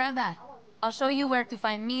 grab that. I'll show you where to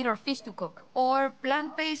find meat or fish to cook. Or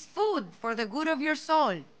plant-based food for the good of your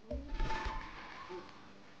soul.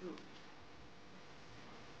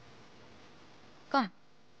 Come.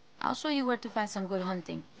 I'll show you where to find some good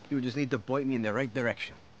hunting. You just need to point me in the right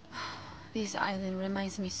direction. This island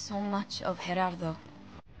reminds me so much of Gerardo.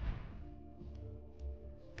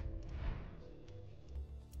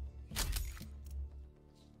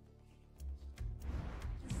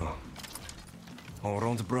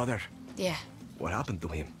 Honron's brother. Yeah. What happened to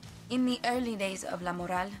him? In the early days of La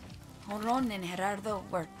Moral, Honron and Gerardo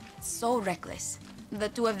were so reckless. The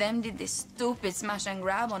two of them did this stupid smash and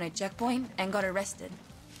grab on a checkpoint and got arrested.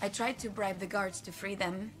 I tried to bribe the guards to free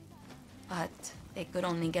them, but they could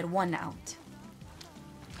only get one out.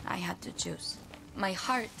 I had to choose. My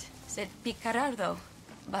heart said pick Gerardo,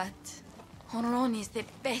 but Honron is the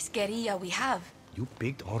best guerrilla we have. You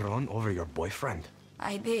picked Honron over your boyfriend?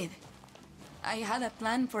 I did. I had a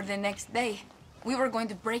plan for the next day. We were going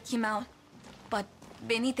to break him out, but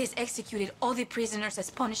Benitez executed all the prisoners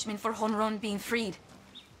as punishment for Honron being freed.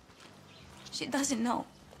 She doesn't know.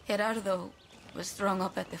 Gerardo was thrown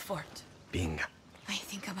up at the fort. Binga. I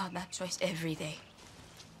think about that choice every day.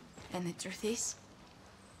 And the truth is,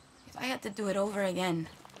 if I had to do it over again,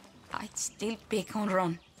 I'd still pick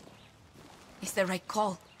Honron. It's the right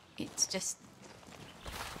call. It's just...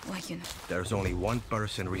 Well, you know. There's only one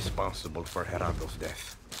person responsible for Gerardo's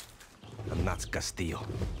death. And that's Castillo.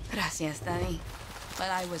 Gracias, Dani. But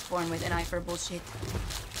I was born with an eye for bullshit.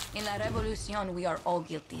 In La Revolucion, we are all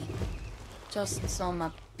guilty. Just some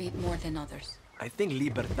a bit more than others. I think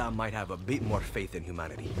Libertad might have a bit more faith in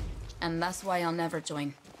humanity. And that's why I'll never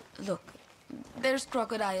join. Look, there's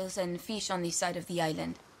crocodiles and fish on the side of the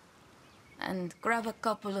island. And grab a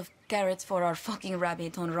couple of carrots for our fucking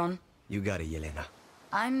rabbit on run. You got it, Yelena.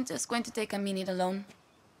 I'm just going to take a minute alone.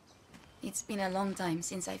 It's been a long time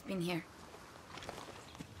since I've been here.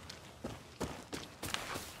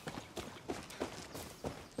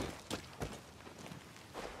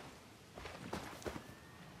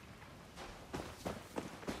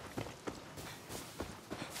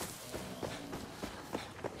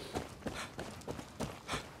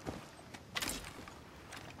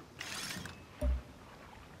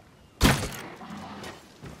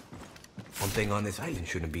 One thing on this island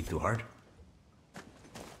shouldn't be too hard.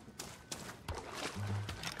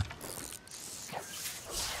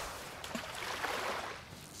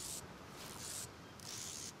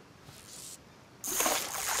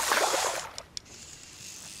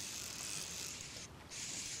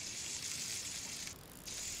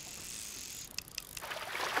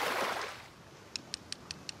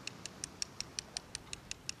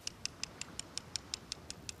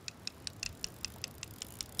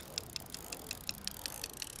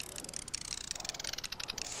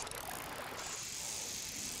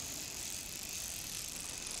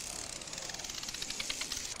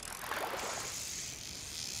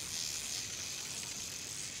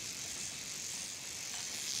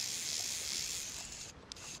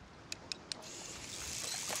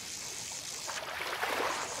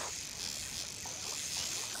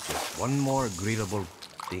 One more grillable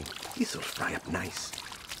thing. This'll fry up nice.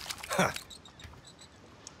 Huh.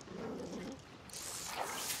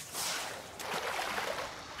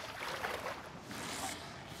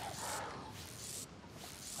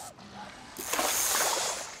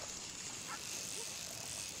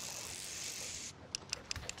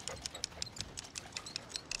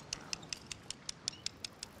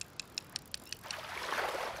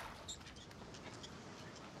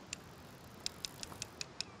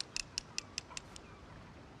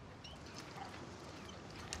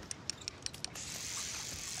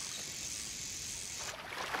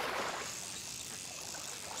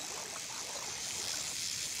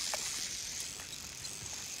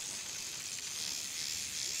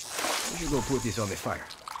 You go put this on the fire.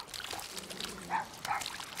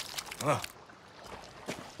 Oh.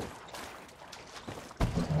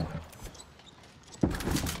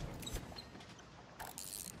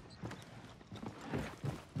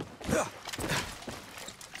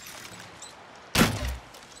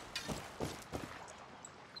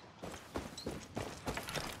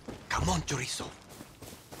 Come on, Chorizo.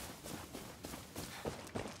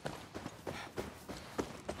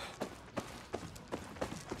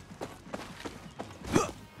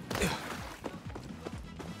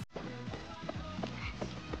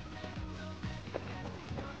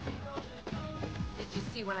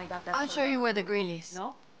 When I got that I'll show you where the grill is.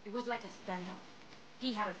 No, it was like a standoff.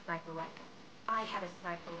 He had a sniper rifle. I had a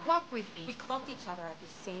sniper rifle. Walk with me. We clocked each other at the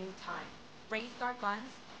same time, raised our guns,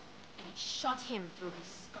 and I shot him through his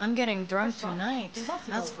skull. I'm getting drunk First shot, tonight.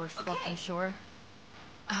 impossible. That's for Okay. fucking sure.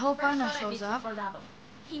 I hope First Anna shot, I shows missed up. for Lavo.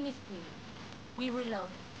 He missed me. We reloaded.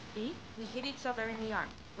 See? We hit each other in the arm.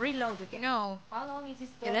 Reload again. No. How long is this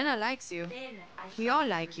for? Elena likes you. Then I We shot all through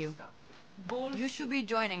like his you. skull. You should be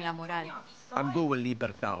joining La Moral. I'm good with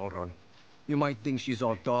Libertad, Ron. You might think she's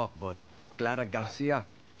all talk, but Clara Garcia,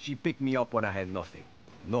 she picked me up when I had nothing.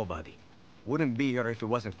 Nobody. Wouldn't be here if it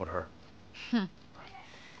wasn't for her.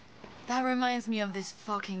 That reminds me of this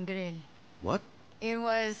fucking grill. What? It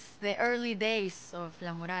was the early days of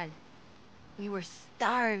La Moral. We were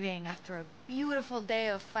starving after a beautiful day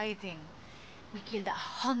of fighting. We killed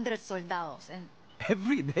 100 soldados and...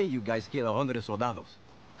 Every day you guys kill 100 soldados.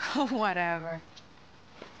 Whatever.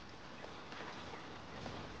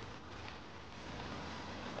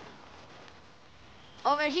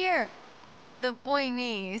 Over here. The point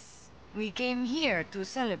is, we came here to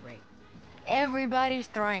celebrate. Everybody's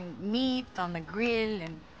throwing meat on the grill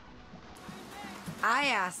and... I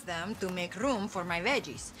asked them to make room for my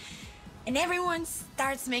veggies. And everyone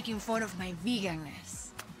starts making fun of my veganness.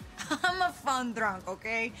 I'm a fun drunk,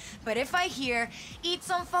 okay? But if I hear, eat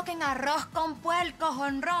some fucking arroz con puerco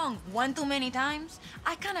honrón one too many times,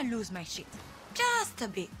 I kinda lose my shit. Just a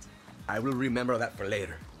bit. I will remember that for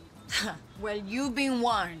later. Well, you've been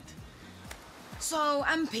warned. So,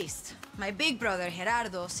 I'm pissed. My big brother,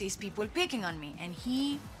 Gerardo, sees people picking on me, and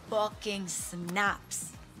he fucking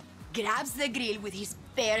snaps. grabs the grill with his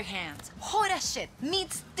bare hands, hot as shit,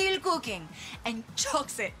 meat still cooking, and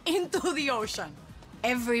chucks it into the ocean.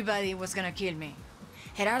 Everybody was gonna kill me.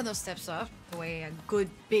 Gerardo steps up the way a good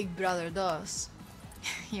big brother does.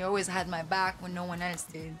 He always had my back when no one else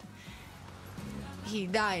did. He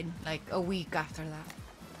died like a week after that.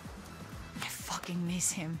 I fucking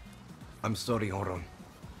miss him. I'm sorry, Horon.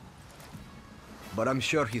 But I'm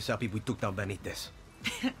sure he's happy we took down Benitez.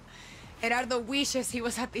 Gerardo wishes he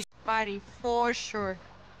was at this party for sure.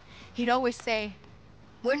 He'd always say,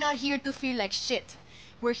 "We're not here to feel like shit.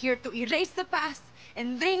 We're here to erase the past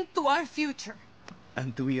and drink to our future."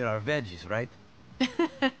 And to eat our veggies, right?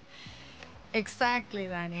 Exactly,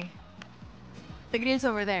 Danny. The grill's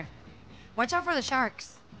over there. Watch out for the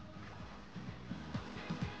sharks.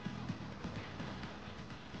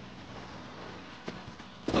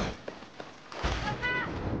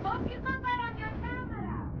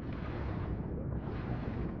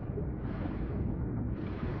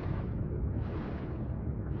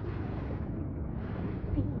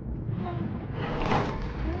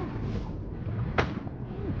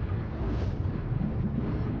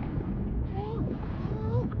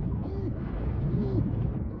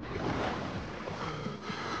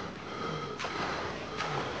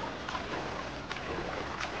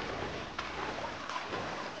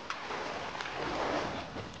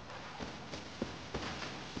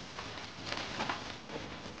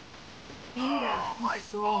 I'm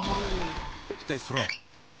so hungry. Stay strong.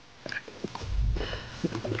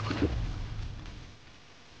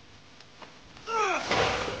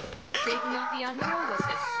 Taking out the animal was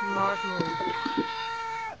a smart move.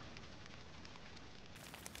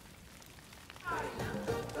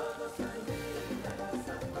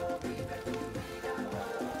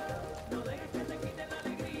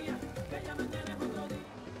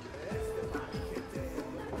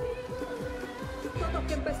 Todo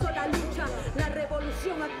que empezó la lucha, la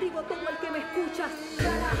revolución, activo todo el que me escucha.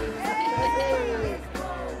 Yara.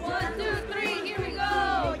 1, 2, 3, here we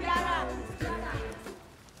go! Yara.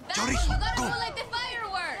 Chorizo, You gotta go! go light the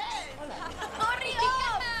fireworks! Hurry up! You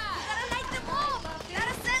gotta light them up! You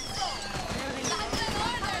gotta send them! That's an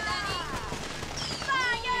order, Danny!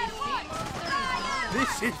 Fireworks! Fireworks!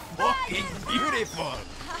 This is fucking beautiful!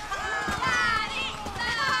 Danny!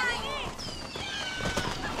 Danny!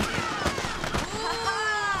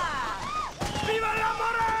 ¡Viva la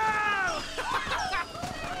moral!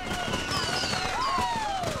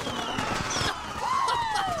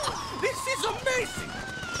 This is amazing!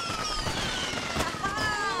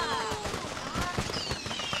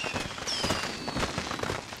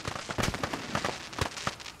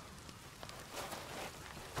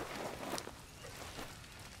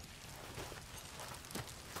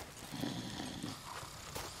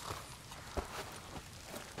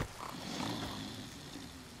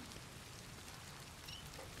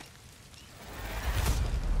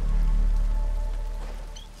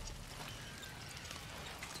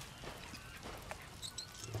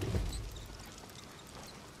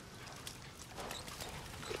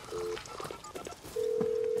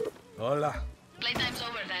 Hola. Playtime's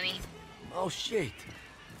over, Danny. Oh, shit.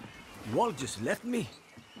 You all just left me?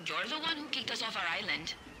 You're the one who kicked us off our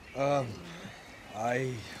island.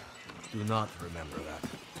 I do not remember that.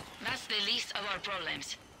 That's the least of our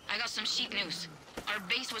problems. I got some shit news. Our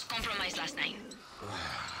base was compromised last night.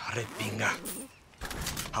 Repinga.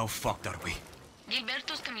 How fucked are we?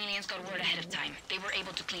 Gilberto's chameleons got word ahead of time. They were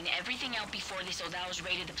able to clean everything out before the soldados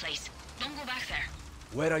raided the place. Don't go back there.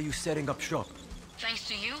 Where are you setting up shop? Thanks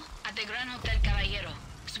to you, at the Gran Hotel Caballero.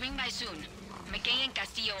 Swing by soon. McKay and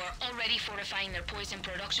Castillo are already fortifying their poison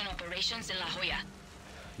production operations in La Jolla.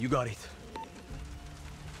 You got it.